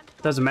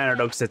 Doesn't matter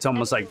though, because it's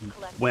almost like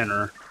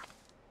winter.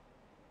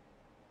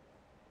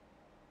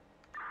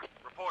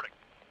 Reporting.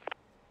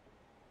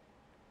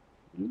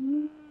 I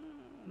don't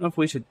know if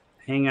we should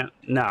hang out.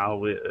 No,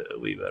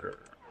 we better.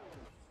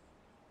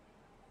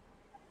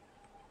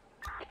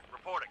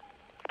 Reporting.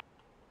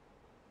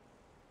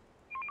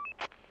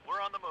 We're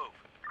on the move.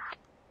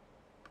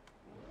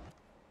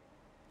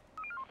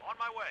 On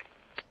my way.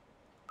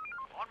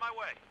 On my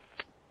way.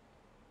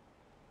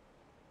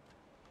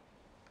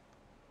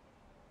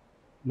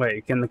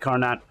 Wait, can the car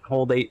not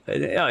hold 8?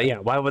 Oh, yeah,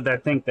 why would I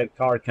think that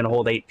car can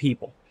hold 8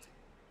 people?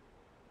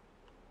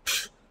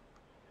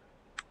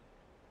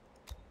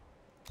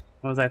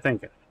 What was I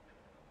thinking?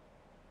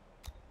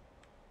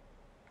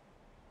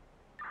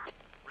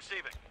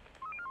 Receiving.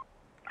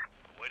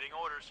 Waiting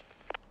orders.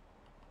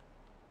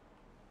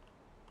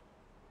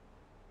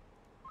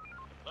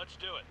 Let's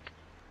do it.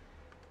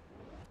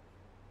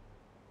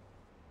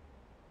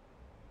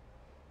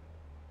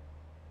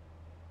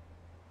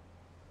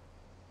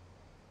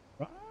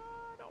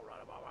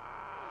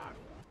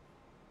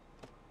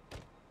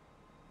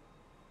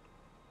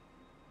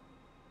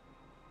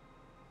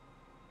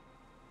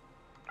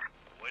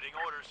 Waiting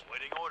orders.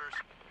 Waiting orders.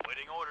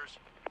 Waiting orders.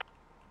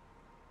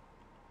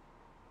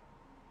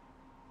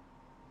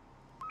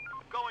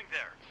 Going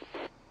there.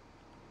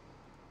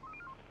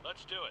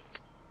 Let's do it.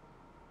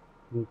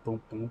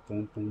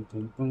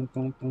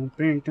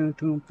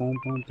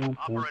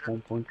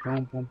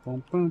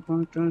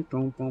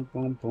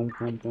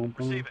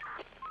 Receiving.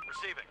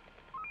 Receiving.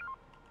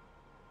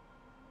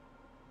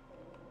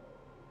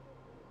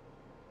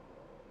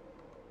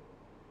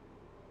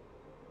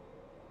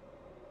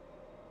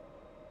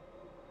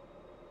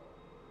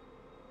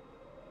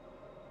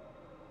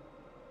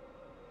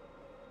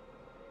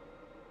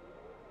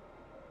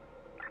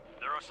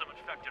 There are some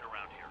infected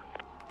around here.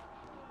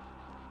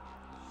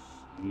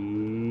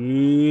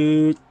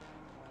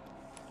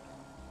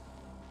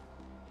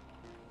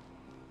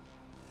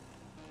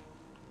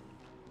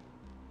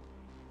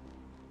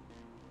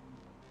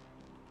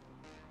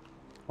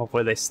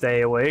 Hopefully they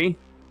stay away.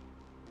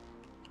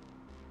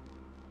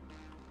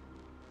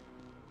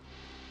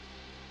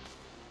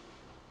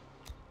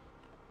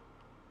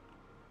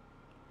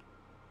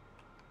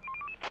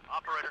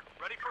 Operator,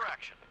 ready for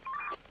action.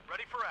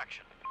 Ready for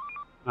action.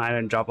 I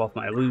didn't drop off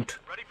my loot.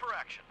 Ready for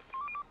action.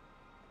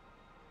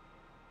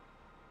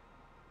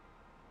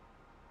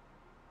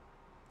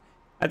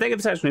 I think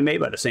it's actually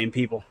made by the same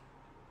people.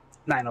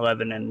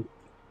 911 and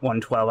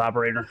 112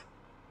 operator.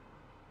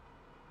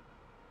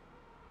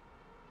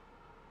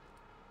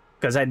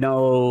 Because I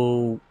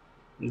know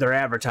they're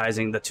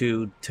advertising the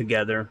 2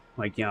 together.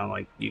 Like, you know,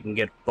 like you can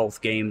get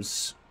both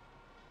games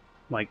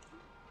like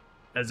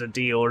as a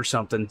deal or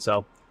something.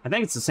 So I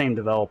think it's the same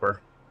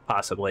developer,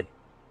 possibly.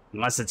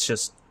 Unless it's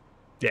just,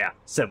 yeah,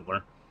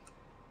 similar.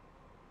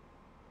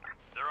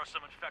 There are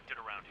some infected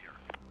around here.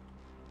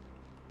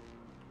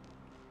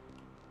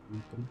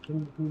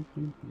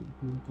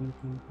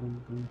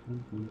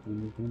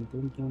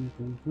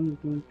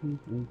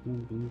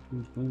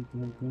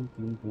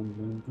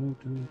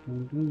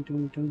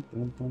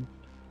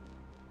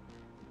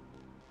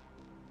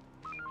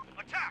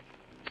 Attack!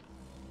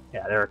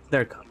 Yeah,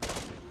 they're coming.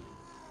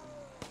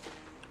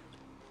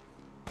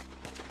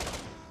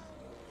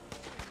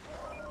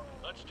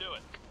 Let's do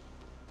it.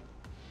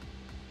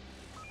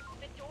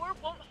 tower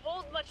won't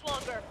hold much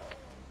longer.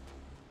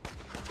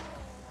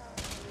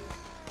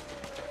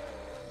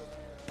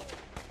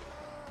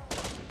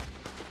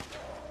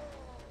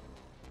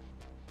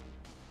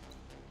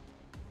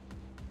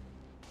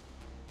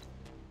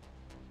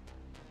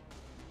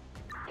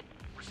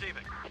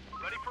 Receiving.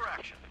 Ready for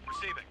action.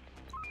 Receiving.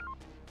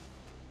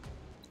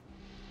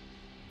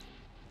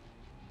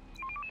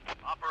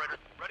 Operator,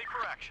 ready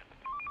for action.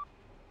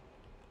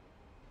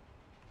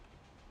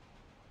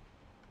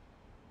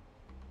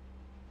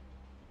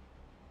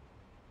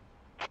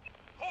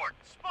 Horde,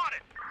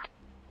 spotted!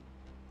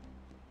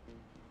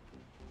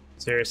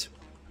 Serious.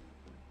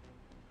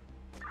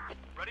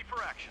 Ready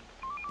for action.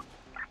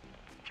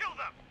 Kill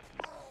them!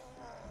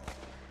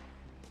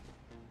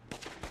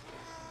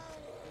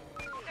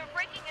 They're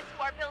breaking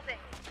into our building.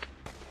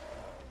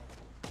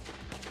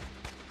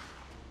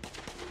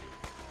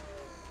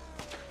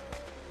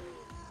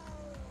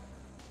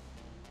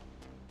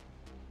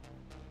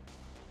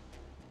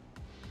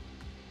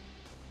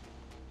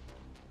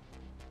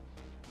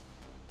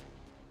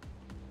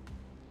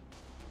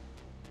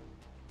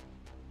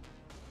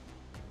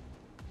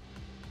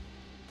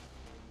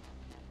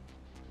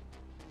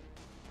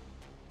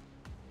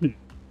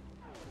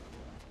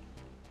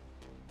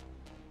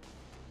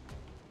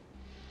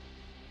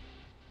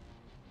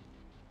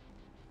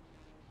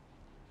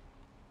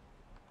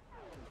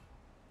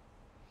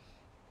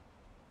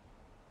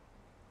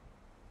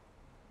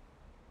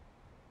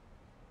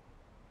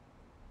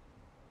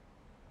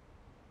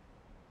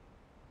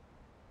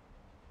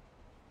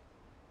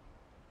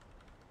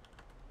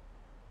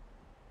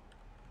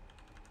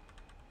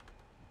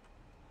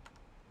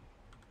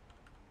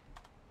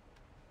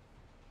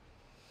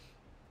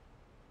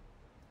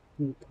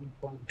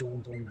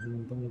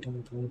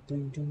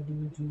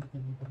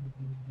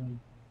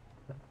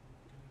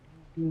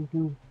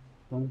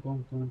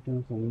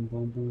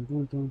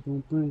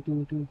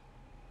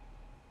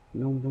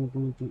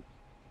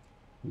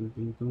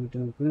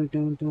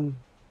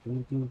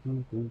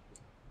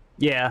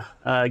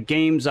 Yeah,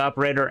 games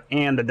operator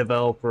and the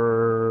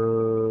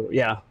developer.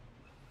 Yeah.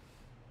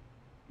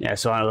 Yeah,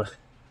 so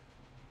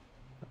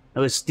it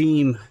was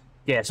Steam.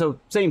 Yeah, so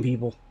same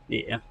people.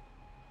 Yeah.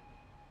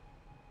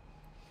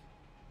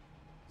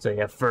 So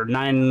yeah, for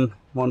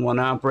 911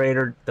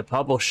 operator, the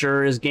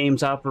publisher is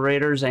games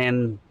operators,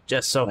 and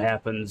just so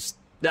happens,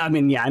 I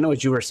mean, yeah, I know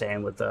what you were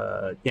saying with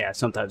yeah,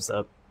 sometimes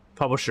the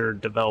publisher,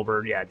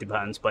 developer, yeah, it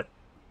depends, but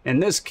in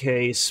this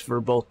case,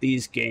 for both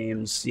these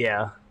games,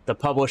 yeah, the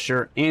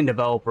publisher and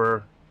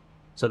developer,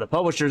 so the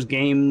publisher's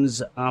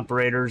games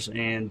operators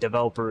and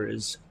developer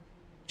is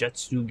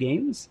Ep.02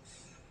 Games,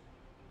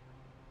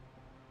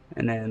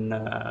 and then,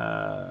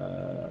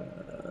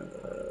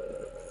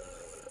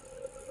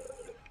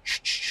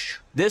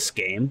 this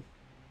game,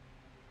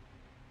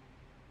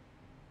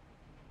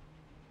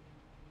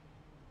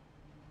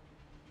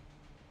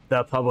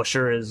 the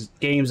publisher is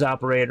games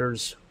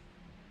operators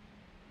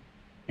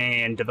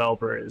and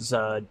developer is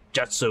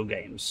Ep.02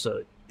 Games.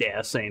 So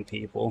yeah, same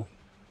people.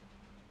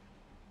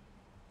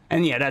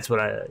 And yeah, that's what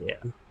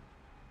yeah.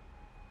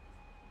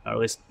 Or at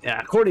least,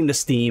 yeah, according to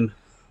Steam.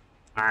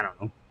 I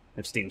don't know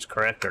if Steam's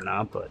correct or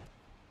not, but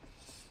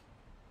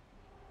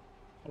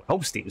I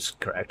hope Steam's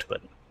correct,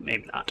 but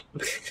maybe not.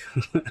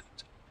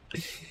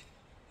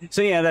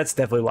 So yeah, that's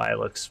definitely why it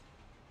looks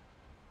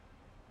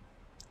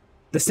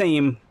the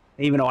same,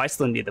 even though I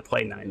still need to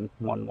play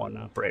 911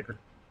 operator.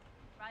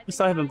 I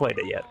still haven't played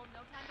it yet.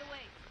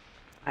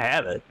 I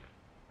have it.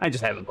 I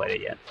just haven't played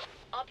it yet.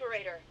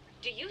 Operator,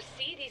 do you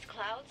see these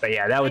clouds? But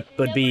yeah, that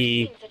would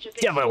be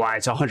definitely why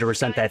it's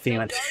 100% that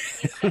feeling.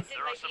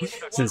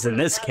 Since in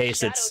this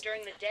case, it's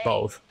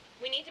both.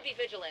 We need to be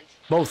vigilant.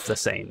 Both the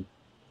same.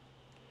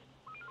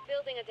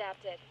 Building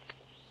adapted.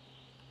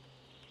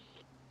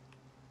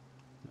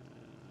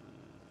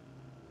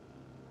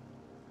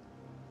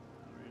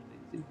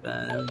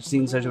 I've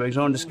seen such a big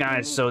zone. The sky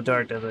is so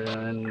dark that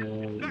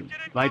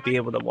might be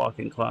able to walk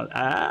in clouds.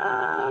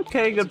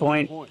 Okay, good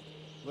point.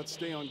 Let's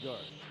stay on guard.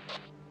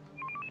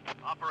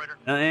 Operator.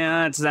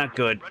 Yeah, that's not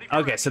good.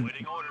 Okay, so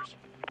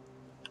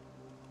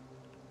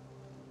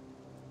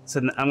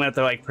I'm gonna have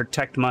to like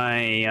protect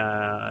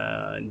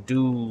my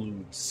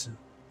dudes.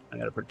 I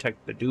gotta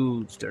protect the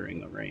dudes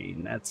during the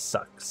rain. That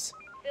sucks.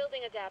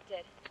 Building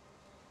adapted.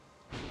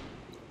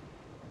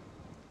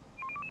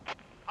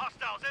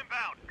 Hostiles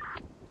inbound.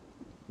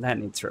 That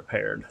needs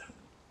repaired.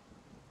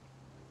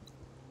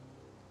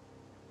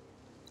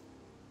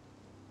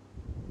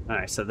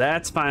 Alright, so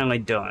that's finally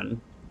done.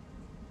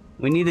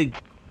 We need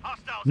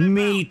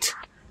meat.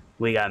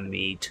 We got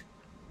meat.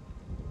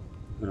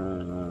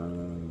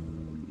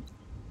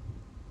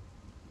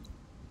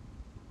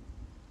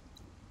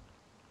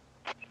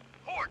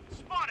 Horde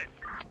spotted.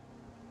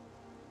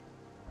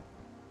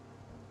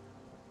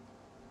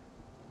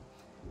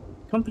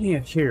 Company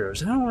of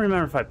Heroes. I don't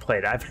remember if I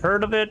played it. I've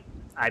heard of it.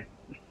 I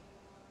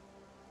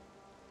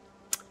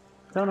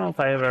don't know if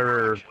I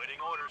ever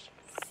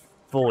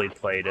fully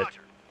played it.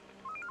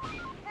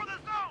 For the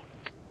zone.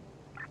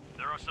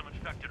 There are some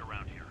infected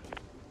around here.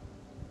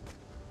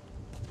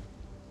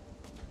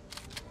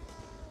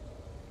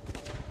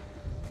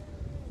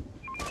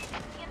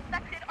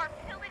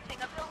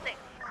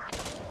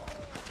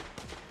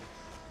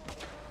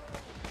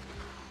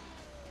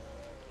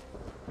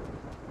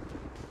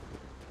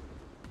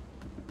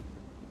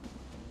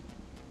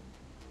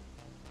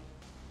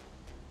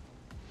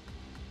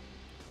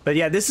 But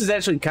yeah, this is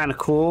actually kind of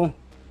cool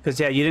because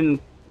yeah, you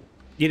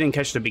didn't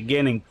catch the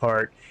beginning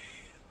part.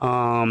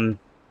 I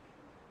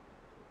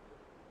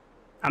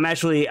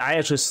actually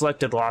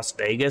selected Las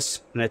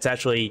Vegas, and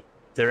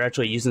they're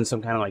actually using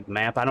some kind of like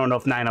map. I don't know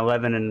if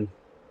 911 and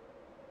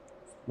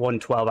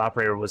 112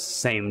 operator was the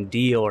same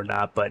deal or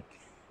not, but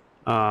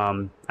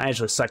I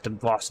actually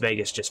selected Las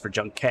Vegas just for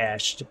junk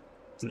cash,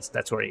 since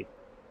that's where he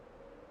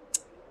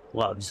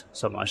loves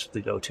so much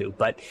to go to.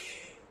 But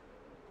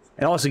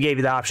it also gave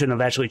you the option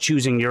of actually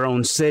choosing your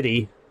own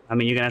city. I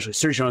mean, you can actually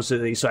search your own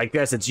city, so I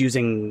guess it's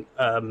using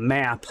a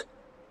map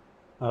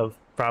of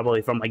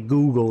probably from like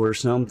Google or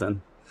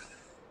something.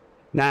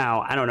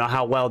 Now, I don't know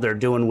how well they're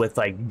doing with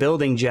like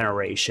building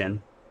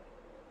generation.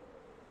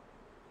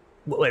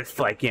 With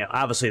like, you know,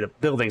 obviously the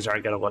buildings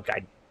aren't going to look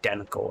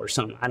identical or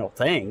something. I don't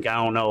think. I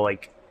don't know,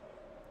 like,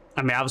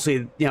 I mean,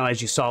 obviously, you know,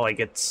 as you saw, like,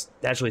 it's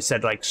actually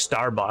said like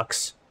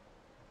Starbucks.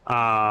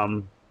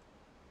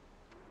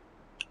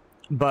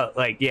 But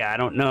like, yeah, I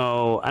don't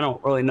know. I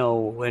don't really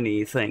know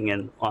anything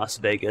in Las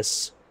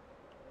Vegas.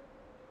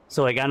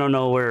 So like, I don't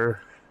know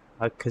where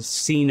a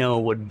casino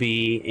would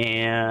be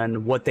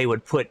and what they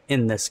would put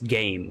in this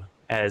game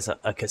as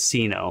a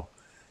casino.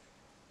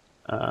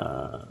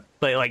 But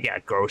like, yeah,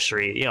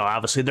 grocery, you know,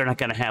 obviously they're not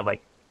going to have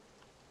like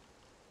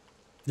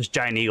this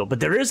giant eagle, but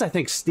there is, I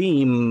think,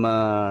 Steam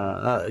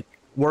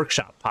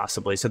workshop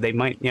possibly. So they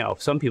might, you know,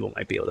 some people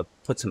might be able to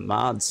put some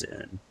mods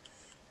in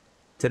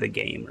to the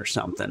game or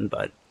something.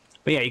 But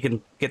yeah, you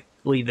can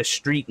leave the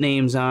street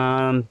names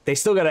on. They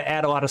still got to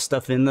add a lot of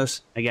stuff in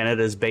this. Again, it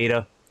is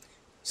beta,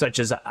 such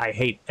as I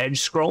hate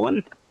edge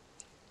scrolling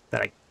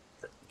that I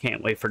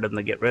can't wait for them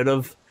to get rid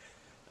of,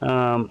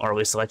 or at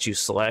least let you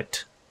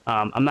select.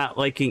 I'm not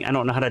liking, I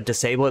don't know how to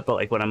disable it, but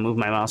like when I move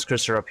my mouse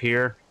cursor up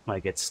here,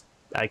 like it's,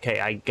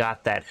 okay, I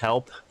got that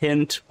help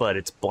hint, but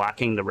it's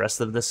blocking the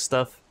rest of this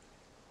stuff.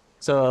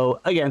 So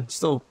again,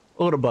 still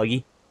a little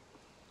buggy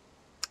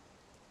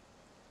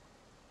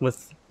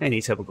with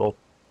any typical,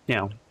 you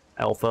know,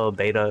 alpha,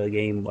 beta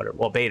game, whatever.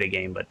 Well, beta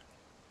game, but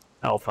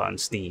alpha on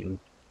Steam.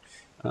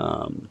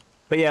 But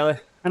yeah,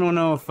 I don't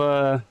know if,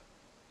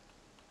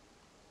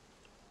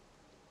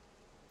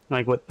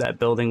 like what that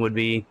building would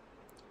be.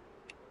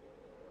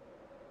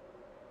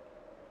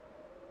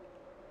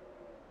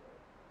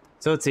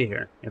 So let's see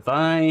here. If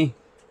I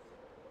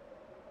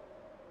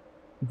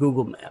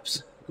Google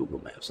Maps,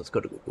 let's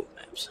go to Google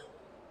Maps.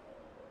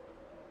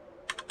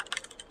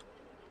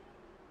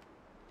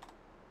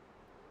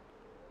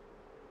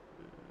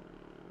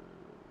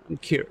 I'm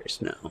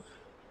curious now.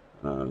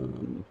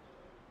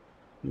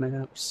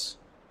 Maps.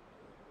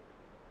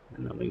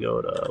 And then we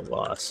go to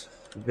Las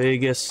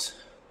Vegas.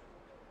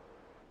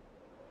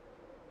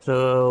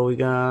 So we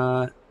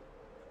got...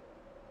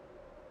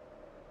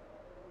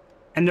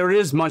 And there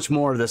is much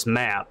more of this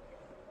map,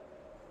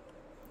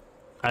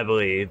 I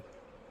believe.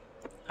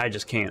 I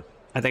just can't.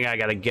 I think I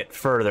gotta get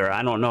further.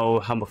 I don't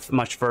know how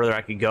much further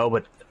I could go,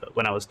 but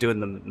when I was doing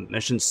the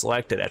mission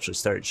select, it actually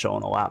started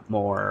showing a lot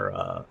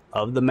more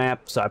of the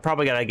map. So I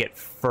probably gotta get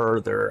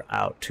further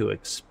out to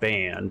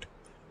expand,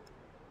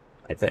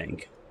 I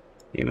think.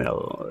 Even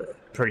though a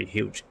pretty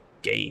huge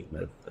game,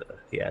 if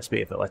you ask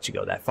me, if it lets you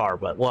go that far,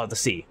 but we'll have to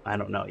see. I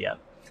don't know yet.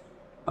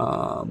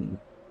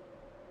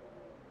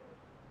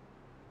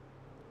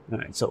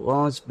 Alright, so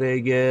Las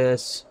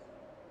Vegas,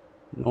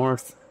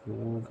 North,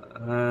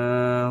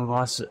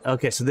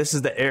 okay, so this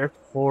is the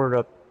airport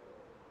up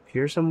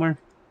here somewhere,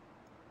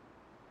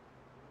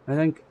 I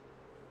think.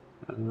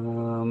 I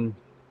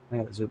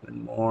gotta zoom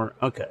in more.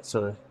 Okay,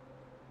 so,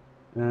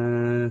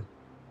 yeah,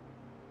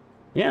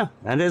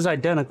 that is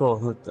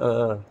identical.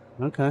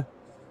 Okay.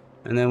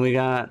 And then we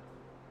got,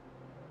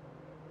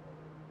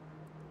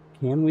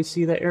 can we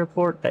see the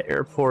airport? The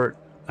airport,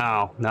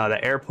 oh, no,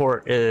 the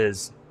airport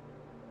is...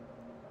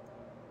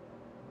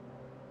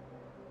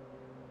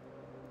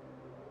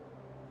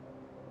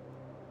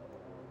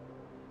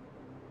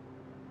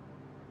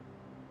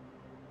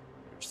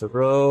 the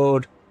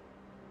road,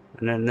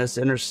 and then this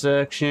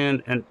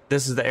intersection, and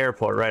this is the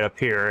airport right up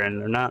here,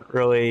 and they're not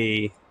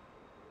really,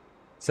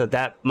 so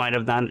that might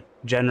have not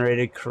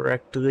generated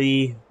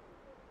correctly,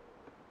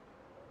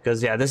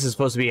 because yeah, this is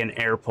supposed to be an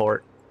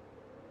airport,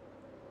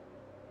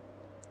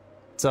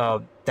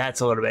 so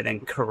that's a little bit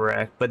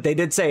incorrect. But they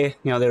did say,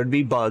 you know, there would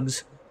be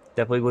bugs,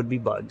 definitely would be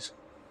bugs,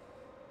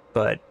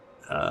 but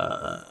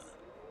yeah,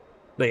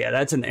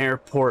 that's an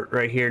airport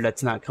right here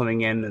that's not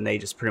coming in, and they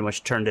just pretty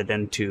much turned it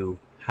into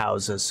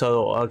houses.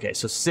 So okay,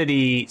 so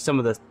city, some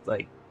of the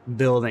like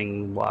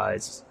building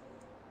wise,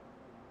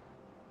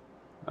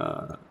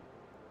 but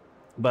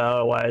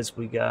otherwise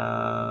we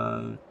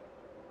got,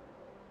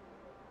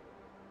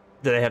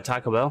 do they have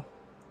Taco Bell?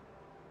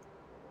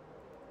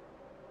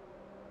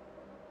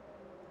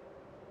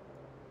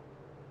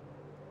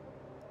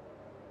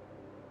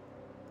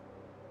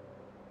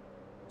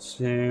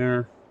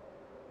 There,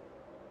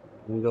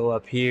 we go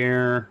up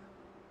here.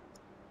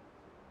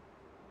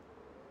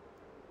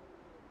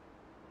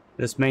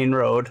 This main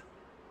road,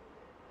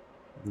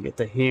 get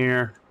to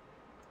here,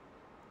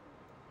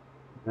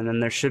 and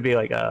then there should be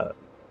like a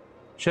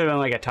Should have been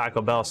like a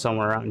Taco Bell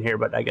somewhere around here,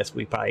 but I guess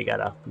we probably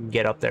gotta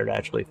get up there to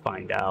actually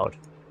find out.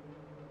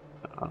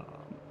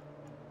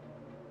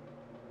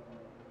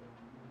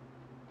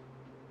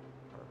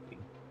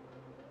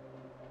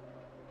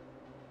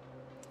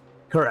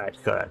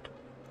 Correct, correct.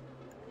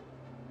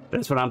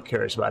 That's what I'm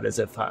curious about, is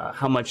if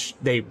how much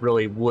they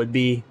really would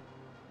be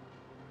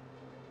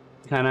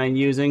kind of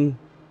using.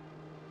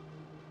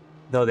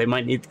 Though they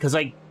might need, because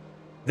like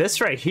this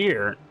right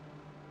here,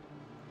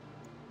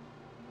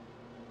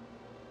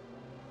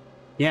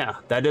 yeah,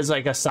 that is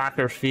like a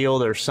soccer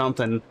field or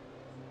something.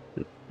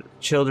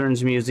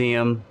 Children's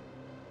Museum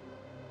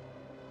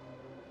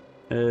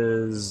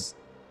is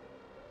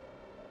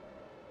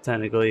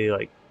technically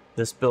like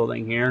this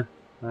building here.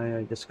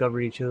 I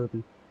discovered each other.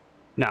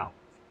 No.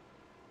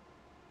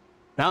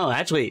 No,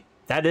 actually,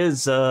 that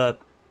is on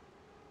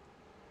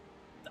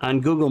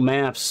Google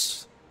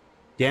Maps.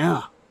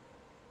 Yeah.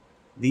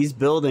 These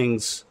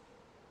buildings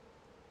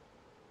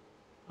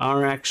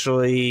are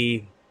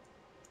actually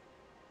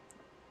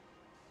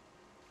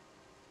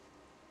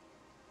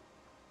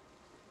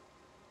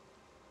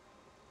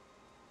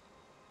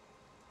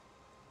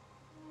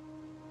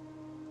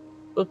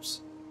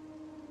oops.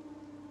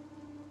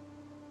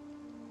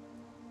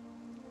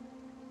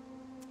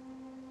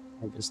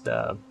 I just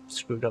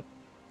screwed up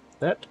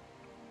that.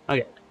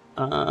 Okay.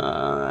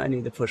 I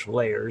need to push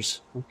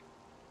layers.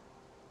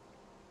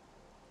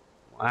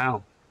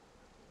 Wow.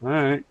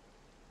 Alright.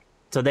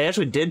 So they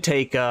actually did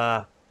take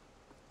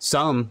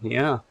some,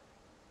 yeah.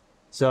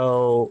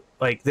 So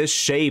like this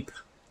shape,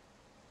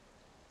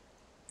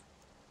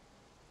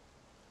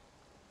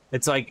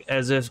 it's like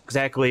as if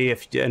exactly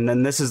if, and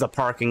then this is the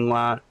parking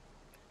lot,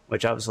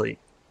 which obviously,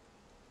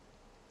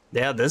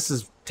 yeah, this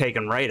is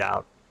taken right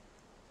out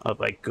of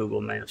like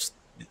Google Maps.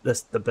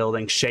 This, the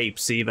building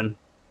shapes even.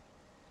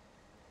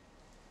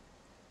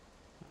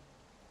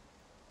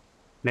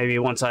 Maybe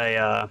once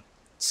I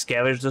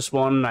scavenge this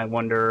one, I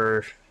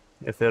wonder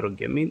if it'll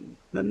give me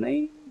the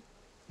name.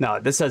 No,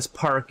 this says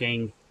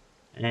parking,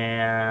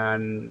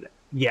 and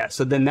yeah,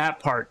 so then that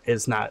part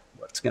is not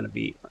what's going to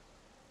be.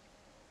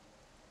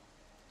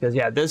 Because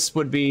yeah, this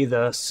would be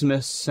the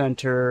Smith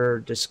Center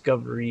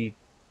Discovery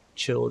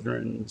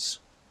Children's.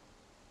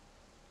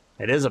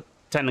 It is a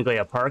technically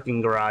a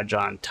parking garage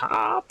on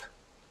top,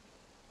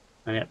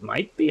 and it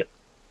might be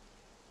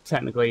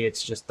technically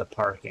it's just the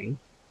parking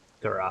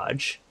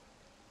garage.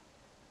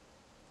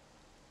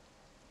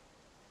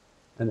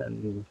 And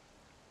then,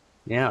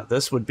 yeah,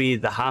 this would be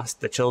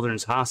the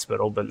children's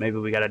hospital, but maybe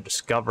we got to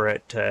discover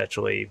it to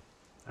actually,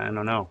 I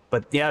don't know.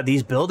 But yeah,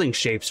 these building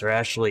shapes are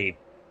actually,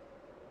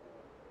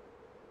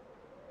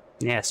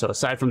 yeah, so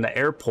aside from the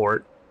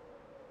airport,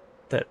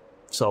 that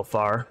so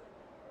far,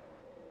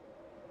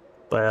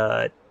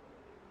 but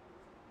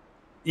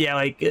yeah,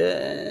 like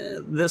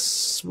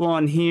this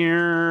one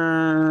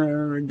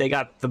here, they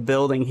got the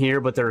building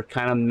here, but they're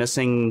kind of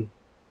missing,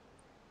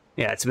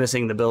 yeah, it's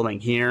missing the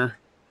building here.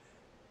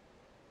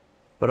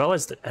 But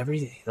always the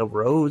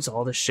roads,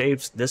 all the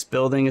shapes, this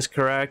building is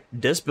correct.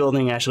 This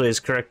building actually is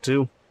correct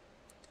too.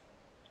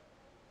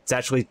 It's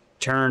actually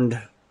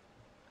turned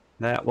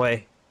that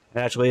way. It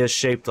actually is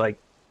shaped like,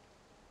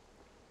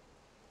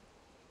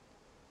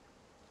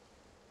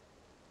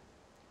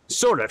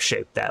 sort of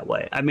shaped that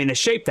way. I mean, it's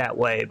shaped that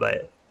way,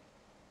 but,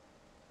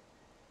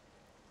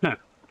 huh.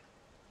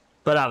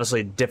 But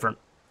obviously different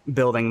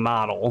building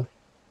model.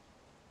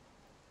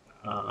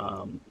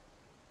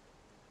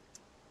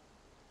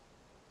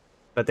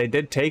 But they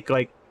did take,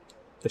 like,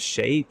 the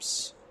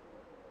shapes.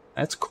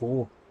 That's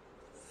cool.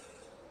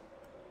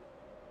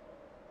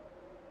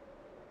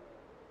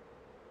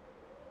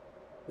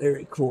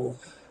 Very cool.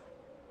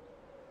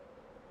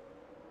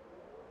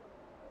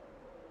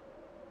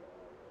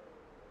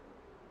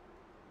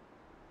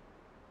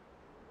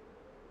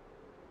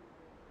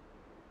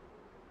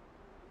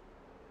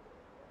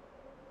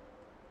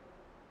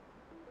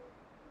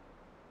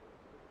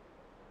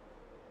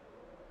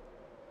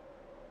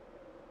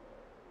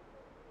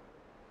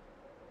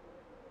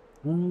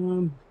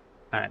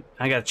 Alright,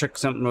 I gotta check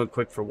something real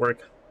quick for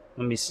work.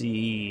 Let me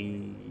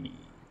see.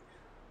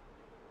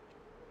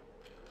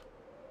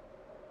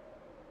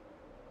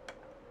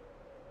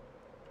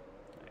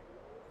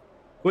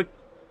 Quick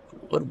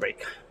little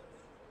break.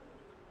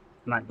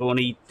 I'm not going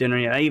to eat dinner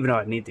yet, even though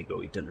I need to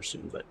go eat dinner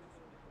soon, but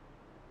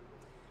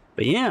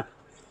yeah.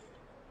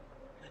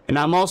 And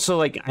I'm also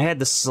like, I had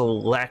to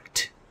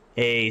select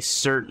a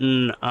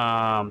certain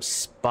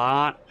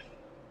spot.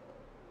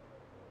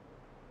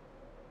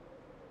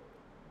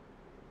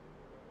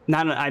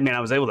 I mean, I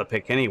was able to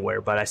pick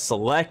anywhere, but I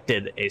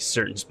selected a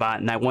certain spot,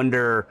 and I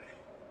wonder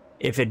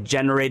if it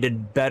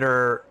generated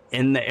better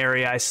in the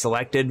area I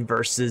selected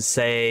versus,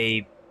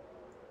 say...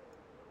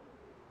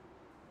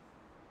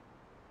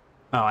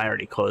 Oh, I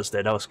already closed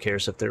it. I was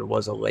curious if there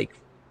was a lake,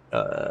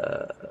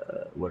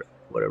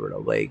 whatever the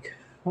lake.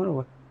 I wonder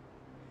what,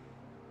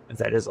 if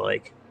that is a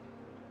lake.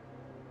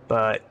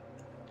 But,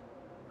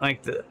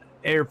 like the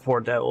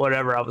airport, that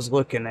whatever I was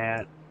looking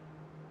at,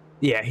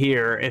 yeah,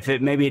 here, if it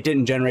maybe it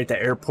didn't generate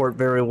the airport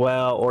very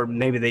well, or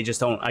maybe they just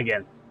don't,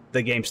 again,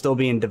 the game's still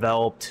being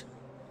developed,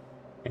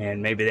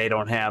 and maybe they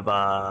don't have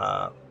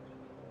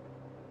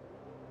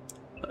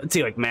let's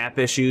see, like map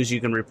issues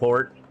you can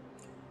report.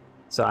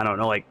 So I don't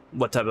know, like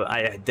what type of,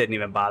 I didn't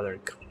even bother.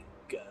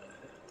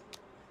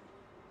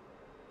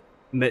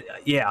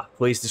 Yeah,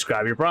 please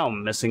describe your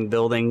problem. Missing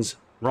buildings,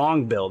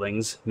 wrong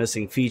buildings,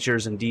 missing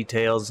features and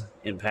details,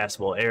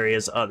 impassable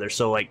areas, others.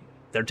 So like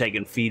they're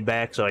taking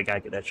feedback, so like I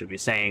could actually be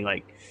saying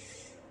like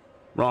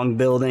wrong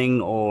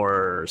building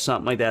or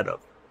something like that.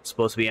 It's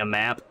supposed to be a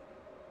map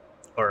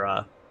or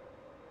a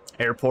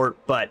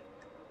airport, but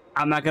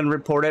I'm not going to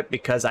report it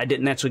because I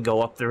didn't actually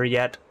go up there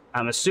yet.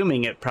 I'm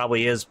assuming it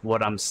probably is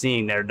what I'm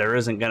seeing there. There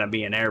isn't going to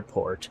be an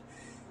airport.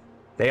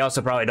 They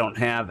also probably don't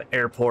have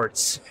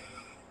airports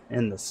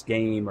in this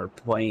game or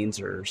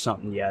planes or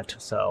something yet,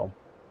 so.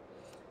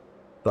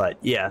 But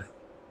yeah.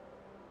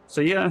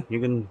 So yeah, you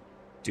can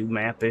do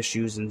map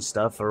issues and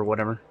stuff or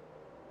whatever.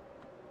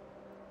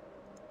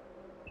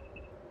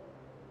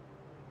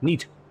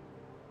 Neat.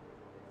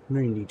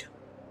 Very neat.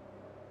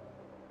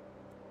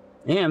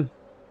 And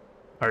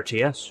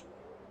RTS.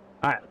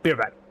 Alright, be right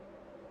back.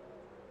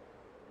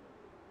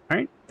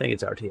 Alright, I think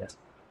it's RTS.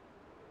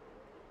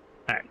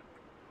 Alright.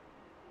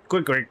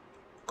 Quick break.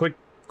 Quick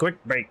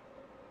break.